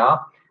Romania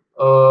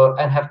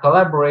and have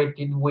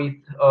collaborated with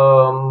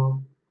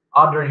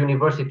other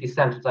university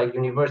centers like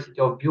University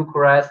of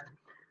Bucharest,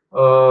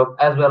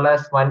 as well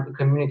as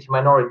community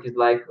minorities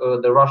like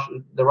the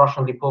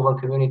Russian diplomat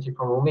community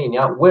from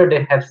Romania, where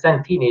they have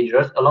sent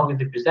teenagers along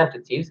with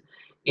representatives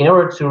in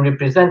order to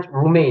represent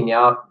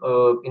Romania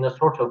in a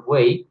sort of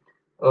way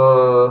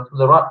to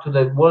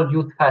the World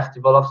Youth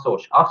Festival of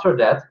Sochi. After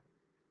that,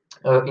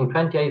 in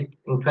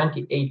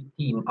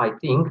 2018, I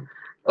think,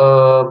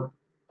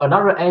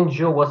 another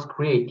NGO was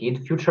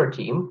created, Future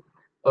Team,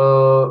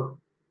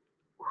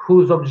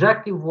 whose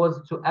objective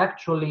was to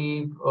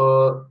actually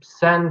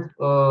send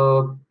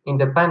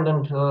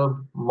independent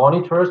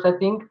monitors, I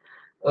think,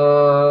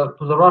 to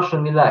the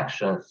Russian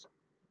elections.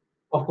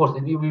 Of course,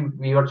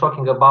 we are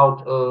talking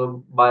about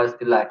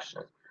biased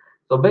elections.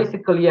 So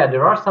basically, yeah,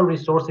 there are some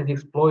resources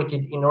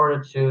exploited in order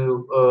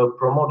to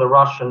promote the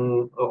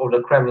Russian or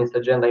the Kremlin's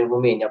agenda in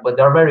Romania, but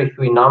they are very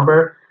few in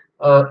number,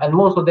 and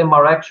most of them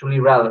are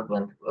actually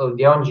relevant.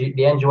 The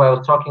NGO I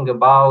was talking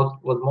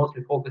about was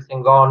mostly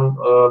focusing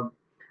on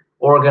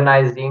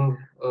organizing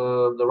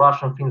the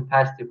Russian Film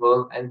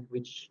Festival, and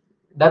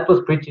that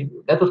was pretty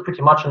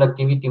much an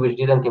activity which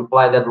didn't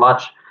imply that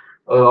much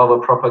of a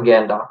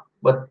propaganda.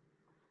 But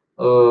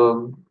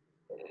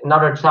in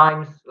other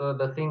times,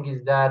 the thing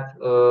is that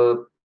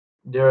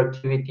their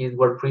activities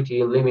were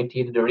pretty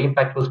limited, their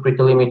impact was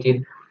pretty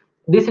limited.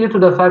 This is due to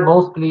the fact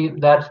mostly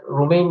that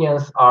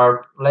Romanians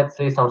are, let's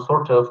say, some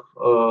sort of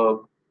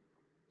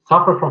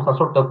suffer from some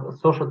sort of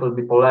societal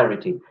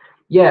bipolarity.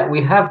 Yeah,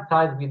 we have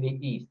ties with the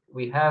East.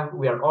 We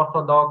are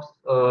Orthodox.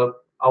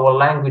 Our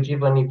language,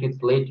 even if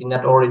it's Latin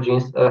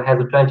origins, has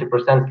a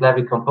 20%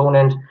 Slavic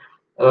component.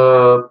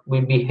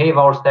 We behave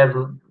ourselves,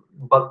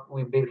 but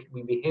we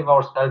behave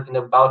ourselves in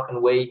a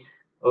Balkan way,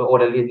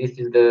 or at least this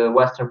is the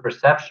Western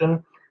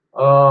perception.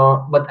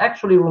 But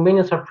actually,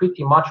 Romanians are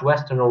pretty much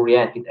Western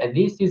oriented, and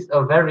this is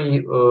a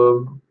very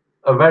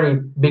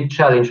big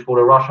challenge for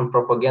the Russian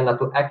propaganda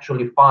to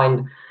actually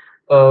find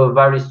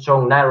very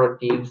strong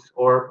narratives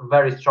or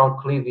very strong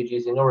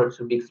cleavages in order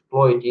to be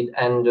exploited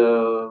and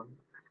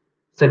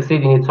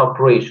succeed in its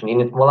operation,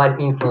 in its malign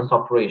influence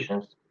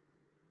operations.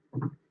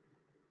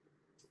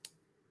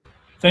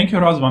 Thank you,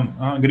 Razvan.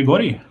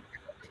 Grigorij?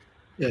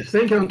 Yes,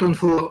 thank you, Anton,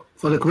 for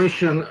the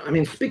question. I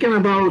mean, speaking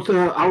about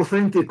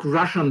authentic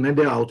Russian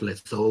media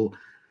outlets, so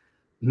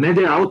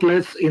media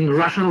outlets in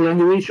Russian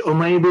language, or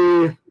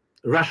maybe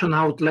Russian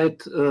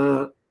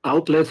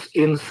outlets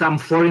in some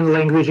foreign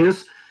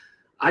languages,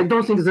 I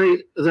don't think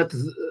that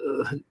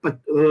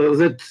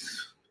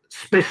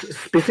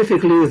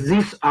specifically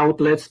these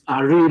outlets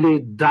are really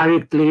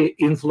directly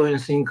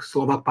influencing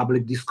Slovak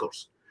public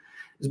discourse.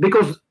 It's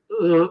because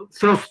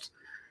first,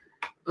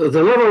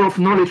 the level of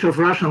knowledge of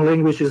Russian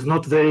language is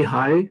not very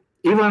high,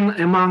 even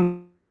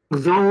among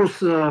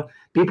those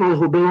people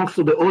who belong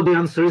to the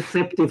audience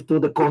receptive to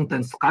the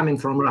contents coming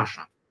from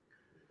Russia.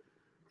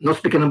 Not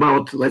speaking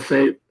about, let's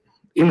say,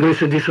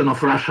 English edition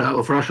of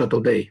Russia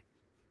Today.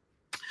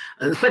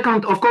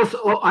 Second, of course,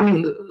 I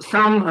mean,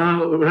 some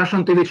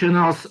Russian TV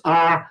channels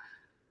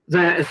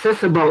they're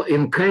accessible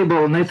in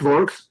cable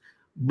networks,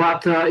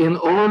 but in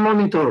all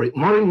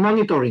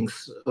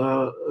monitorings,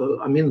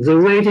 I mean, the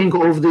rating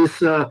of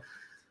these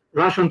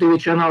Russian TV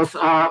channels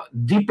are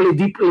deeply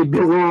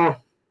below,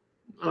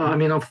 I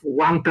mean, of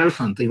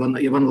 1%,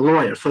 even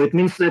lower. So it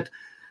means that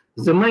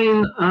the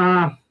main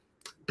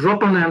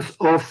proponents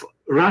of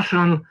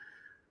Russian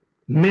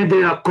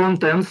media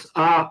contents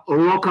are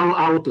local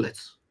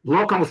outlets,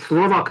 local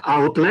Slovak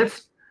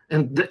outlets,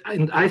 and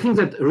I think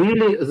that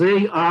really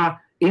they are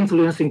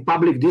influencing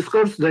public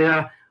discourse. They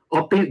are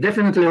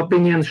definitely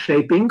opinion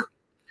shaping,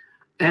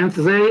 and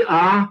they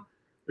are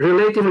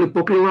relatively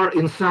popular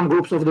in some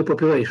groups of the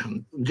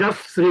population. Just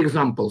 3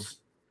 examples.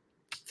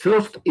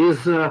 First is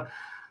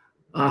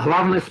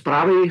Hlavné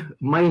správy,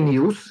 main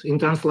news in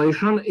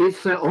translation.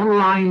 It's an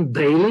online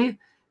daily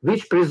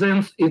which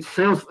presents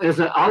itself as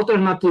an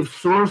alternative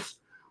source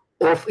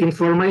of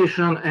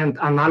information and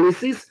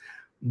analysis,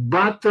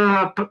 but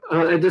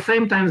at the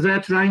same time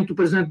they're trying to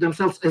present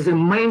themselves as a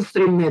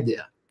mainstream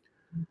media.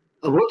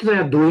 What they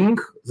are doing,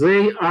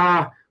 they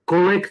are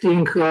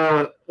collecting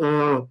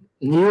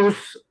news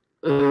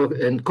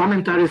and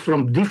commentaries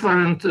from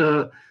different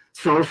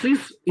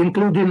sources,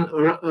 including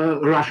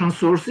Russian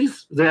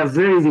sources. They are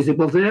very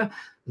visible there.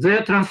 They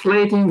are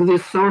translating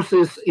these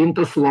sources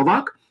into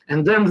Slovak,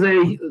 and then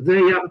they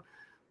are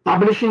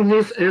publishing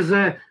this as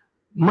a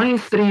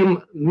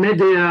mainstream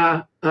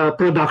media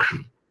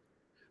production.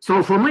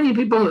 So for many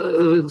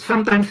people,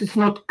 sometimes it's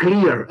not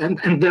clear, and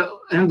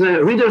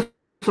the readers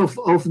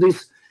of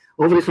this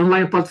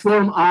online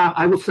platform are,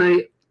 I would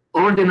say,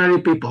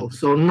 ordinary people,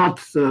 so not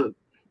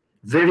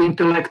very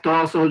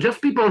intellectual, so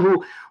just people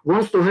who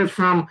wants to have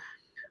some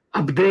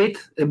update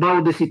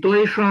about the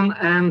situation,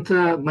 and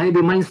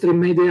maybe mainstream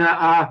media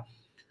are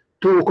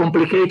too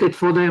complicated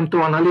for them,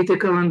 too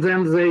analytical, and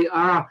then they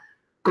are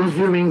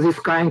consuming this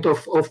kind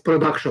of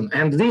production.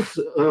 And this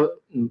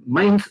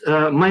main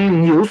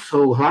news,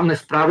 so Hlavné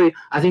správy,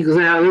 I think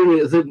they are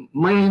really the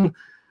main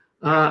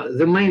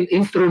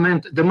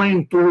instrument, the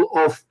main tool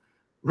of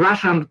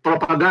Russian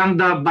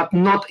propaganda, but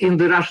not in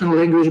the Russian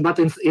language, but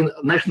in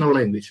national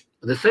language.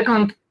 The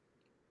second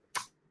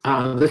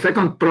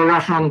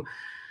pro-Russian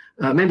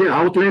media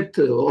outlet,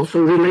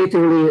 also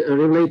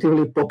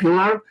relatively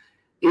popular,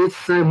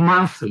 it's a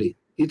monthly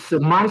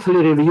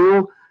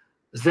review,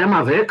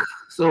 Zemavek,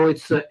 so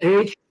it's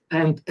Age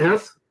and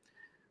Earth,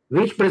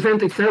 which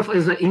presents itself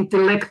as an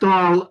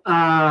intellectual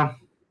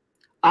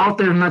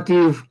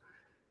alternative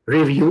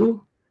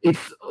review.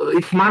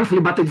 It's monthly,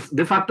 but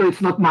de facto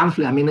it's not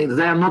monthly. I mean,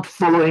 they are not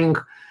following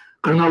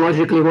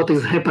chronologically what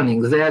is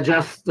happening. They are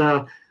just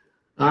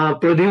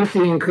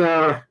producing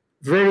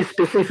very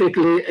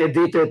specifically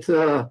edited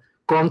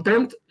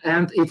content,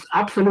 and it's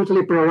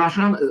absolutely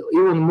pro-Russian,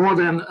 even more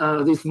than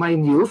this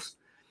main news.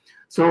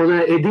 So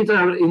the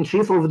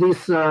editor-in-chief of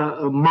this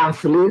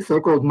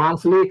so-called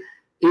monthly,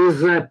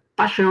 is a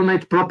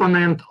passionate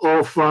proponent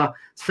of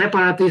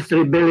separatist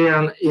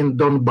rebellion in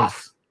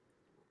Donbass.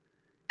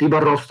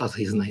 Tibor Rostas,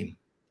 his name.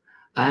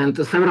 And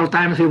several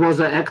times he was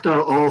an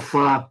actor of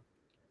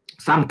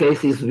some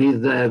cases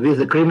with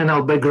a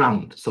criminal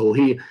background. So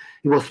he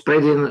was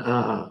spreading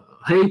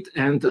hate,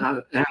 and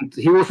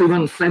he was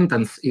even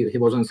sentenced. He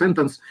wasn't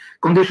sentenced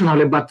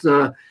conditionally, but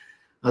the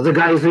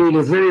guy is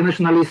really very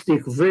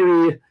nationalistic,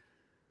 very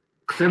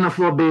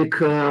xenophobic,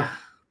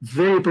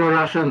 very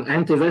pro-Russian,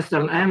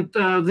 anti-Western, and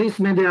this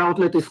media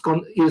outlet is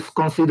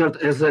considered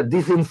as a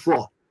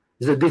disinfo.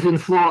 It's a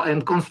disinfo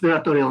and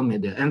conspiratorial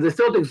media. And the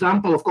third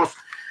example, of course,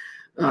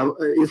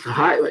 it's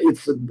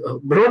a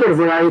broader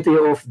variety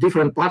of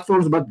different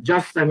platforms, but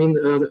just, I mean,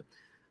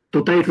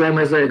 to take them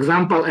as an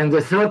example. And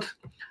the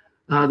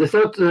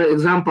third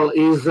example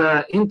is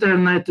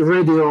internet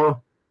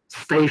radio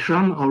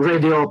station or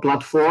radio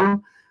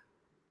platform,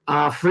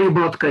 Free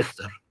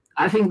Broadcaster.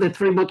 I think that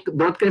Free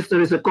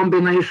Broadcaster is a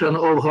combination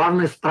of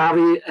Hlavné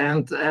správy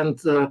and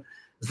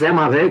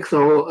Zemavek,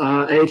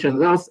 so Age and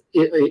Earth,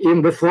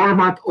 in the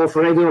format of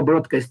radio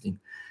broadcasting.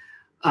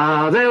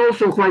 They're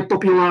also quite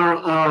popular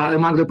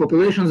among the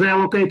population. They are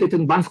located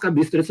in Banská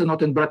Bystrica,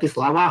 not in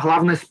Bratislava.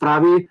 Hlavné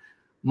správy,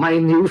 my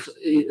news,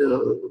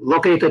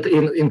 located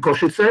in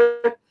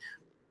Košice.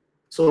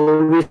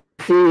 So we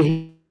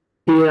see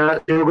here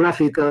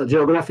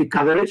geographic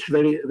coverage,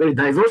 very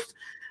diverse.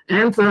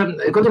 And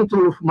according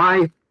to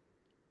my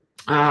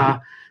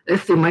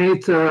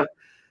estimate,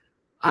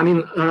 I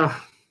mean,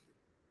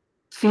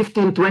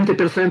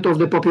 15–20% of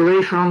the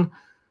population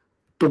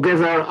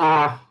together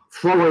are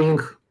following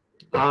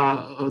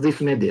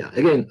this media.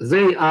 Again,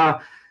 they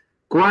are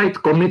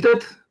quite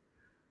committed,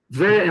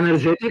 very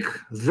energetic,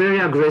 very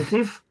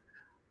aggressive.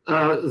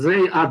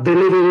 They are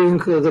delivering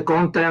the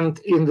content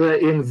in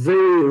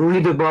very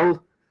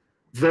readable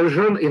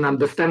version, in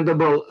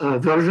understandable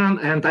version.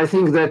 And I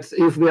think that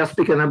if we are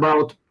speaking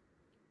about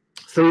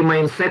three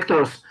main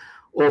sectors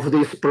of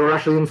these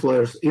pro-Russian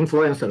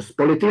influencers,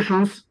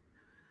 politicians,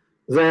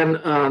 then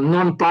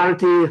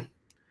non-party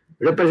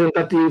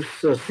representatives,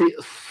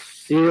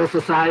 civil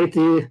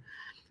society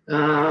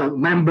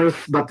members,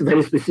 but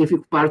very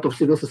specific part of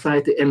civil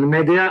society, and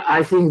media,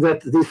 I think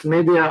that these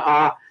media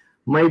are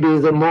maybe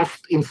the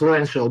most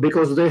influential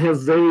because they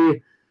have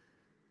very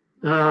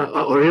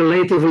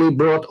relatively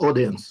broad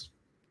audience.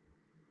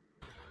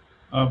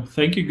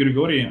 Thank you,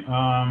 Grigorij.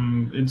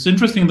 It's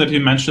interesting that you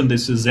mentioned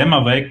this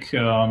Zemavek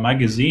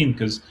magazine,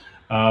 because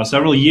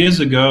several years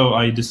ago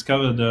I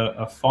discovered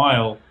a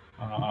file,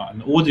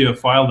 an audio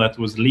file that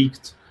was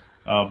leaked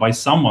by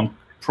someone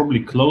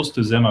probably close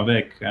to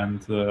Zemavek,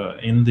 and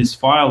in this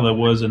file there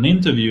was an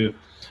interview,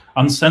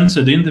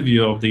 uncensored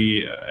interview of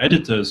the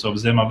editors of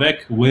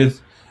Zemavek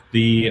with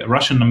the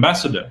Russian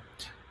ambassador,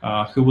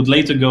 who would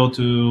later go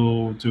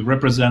to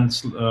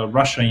represent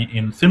Russia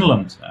in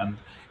Finland. And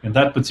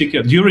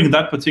during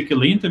that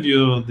particular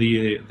interview,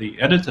 the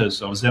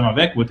editors of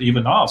Zemavek would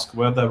even ask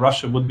whether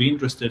Russia would be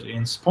interested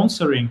in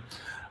sponsoring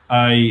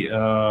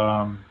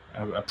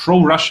a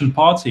pro-Russian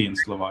party in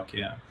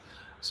Slovakia.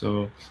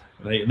 So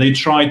they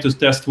tried to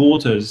test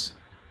waters.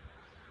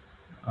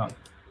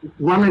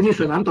 One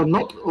addition, Anton,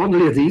 not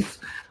only this,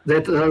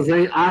 that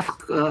they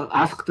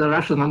asked the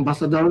Russian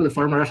ambassador, the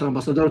former Russian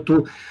ambassador,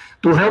 to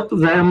help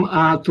them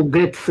to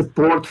get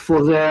support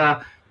for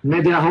their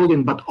media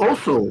holding, but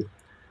also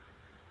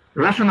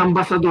Russian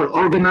ambassador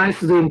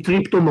organized the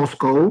trip to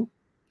Moscow.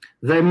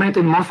 They met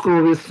in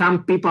Moscow with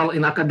some people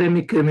in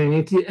academic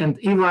community, and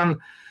even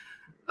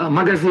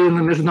magazine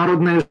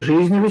Международная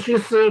жизнь, which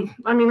is,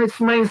 I mean, it's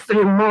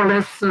mainstream, more or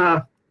less,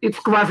 it's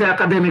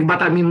quasi-academic,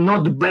 but I mean,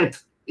 not bad.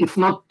 It's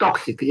not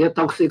toxic,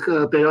 toxic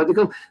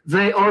periodical.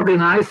 They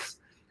organize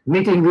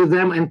meeting with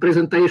them and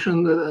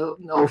presentation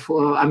of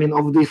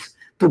these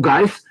two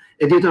guys,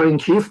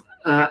 editor-in-chief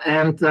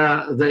and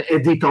the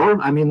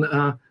editor,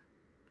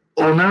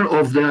 owner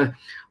of the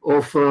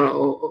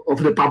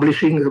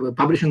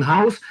publishing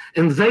house,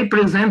 and they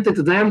presented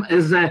them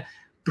as a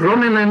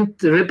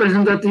prominent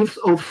representatives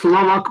of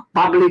Slovak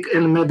public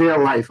and media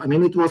life. I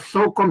mean, it was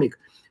so comic,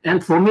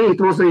 and for me,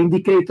 it was an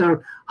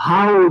indicator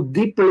how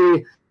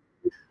deeply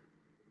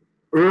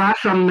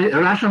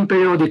Russian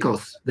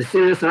periodicals, the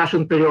serious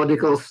Russian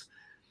periodicals,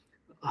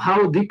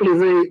 how deeply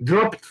they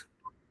dropped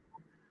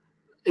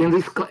in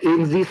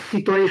this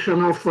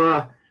situation of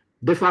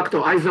de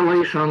facto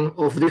isolation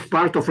of this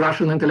part of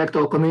Russian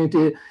intellectual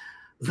community.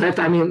 That,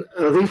 I mean,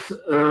 this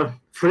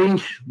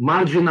fringe,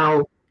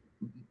 marginal,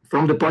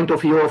 from the point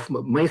of view of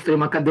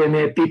mainstream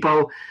academia,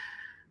 people,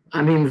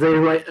 I mean, they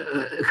were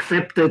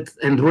accepted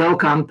and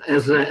welcomed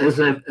as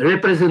a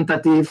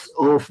representatives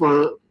of,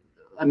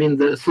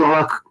 the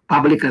Slovak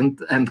public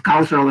and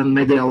cultural and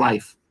media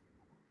life.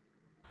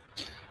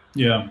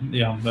 Yeah,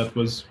 that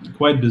was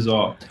quite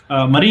bizarre.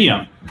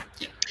 Maria.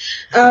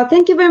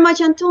 Thank you very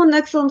much, Anton.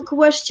 Excellent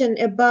question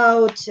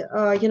about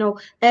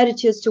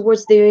attitudes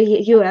towards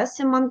the U.S.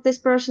 among these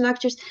Russian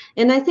actors.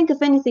 And I think,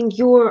 if anything,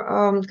 your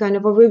kind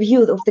of a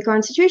review of the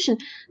current situation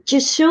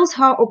just shows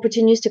how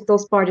opportunistic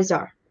those parties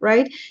are.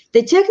 Right?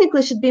 They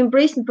technically should be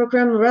embracing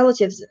pro-Kremlin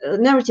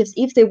narratives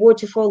if they were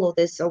to follow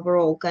this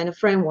overall kind of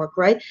framework,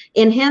 right?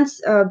 And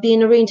hence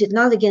being oriented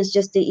not against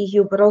just the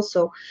EU, but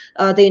also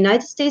the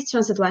United States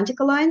transatlantic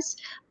alliance.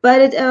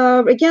 But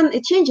again,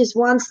 it changes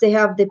once they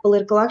have the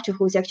political actor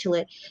who is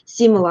actually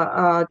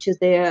similar to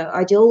their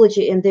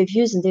ideology and their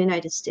views in the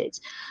United States.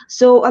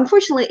 So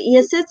unfortunately,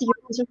 EEST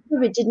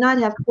did not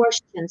have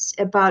questions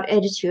about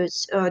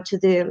attitudes to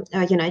the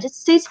United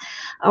States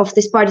of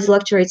this party's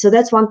electorate. So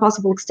that's one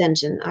possible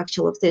extension,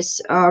 actually, of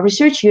this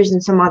research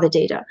using some other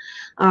data,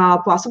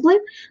 possibly.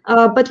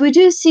 But we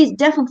do see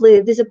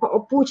definitely this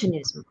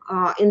opportunism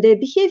in their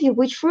behavior,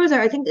 which further,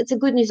 I think it's a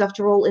good news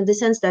after all, in the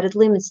sense that it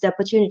limits the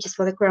opportunities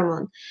for the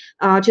Kremlin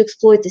to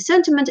exploit the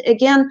sentiment.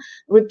 Again,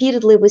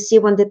 repeatedly, we see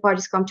when the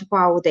parties come to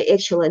power, they're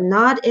actually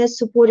not as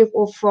supportive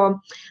of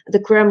the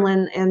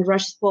Kremlin and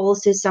Russia's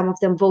policies. Some of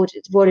them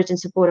voted in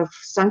support of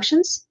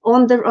sanctions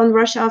on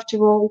Russia, after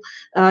all,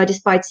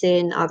 despite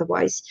saying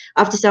otherwise,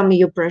 after some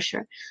EU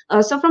pressure.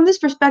 So from this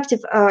perspective,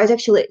 it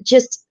actually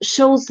just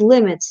shows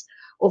limits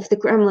of the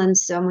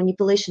Kremlin's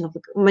manipulation of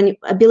the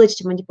ability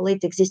to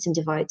manipulate the existing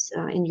divides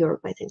in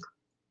Europe, I think.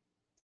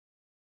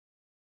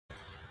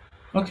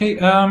 Okay,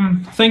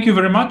 thank you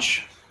very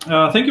much.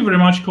 Thank you very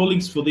much,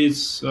 colleagues, for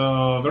this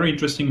very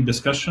interesting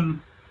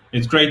discussion.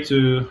 It's great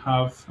to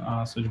have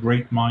such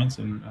great minds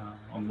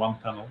on one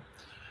panel.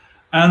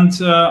 And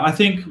I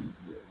think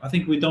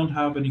we don't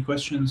have any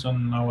questions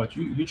on our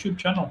YouTube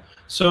channel.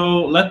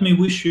 So let me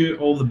wish you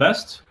all the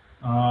best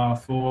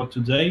for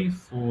today,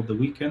 for the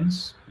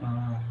weekends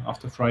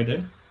after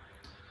Friday.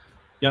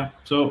 Yeah,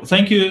 so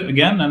thank you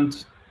again,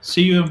 and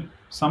see you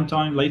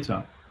sometime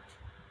later.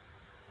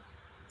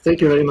 Thank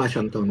you very much,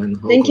 Anton.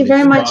 And thank you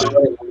very much.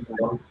 Bye.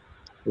 all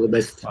the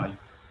best. Bye.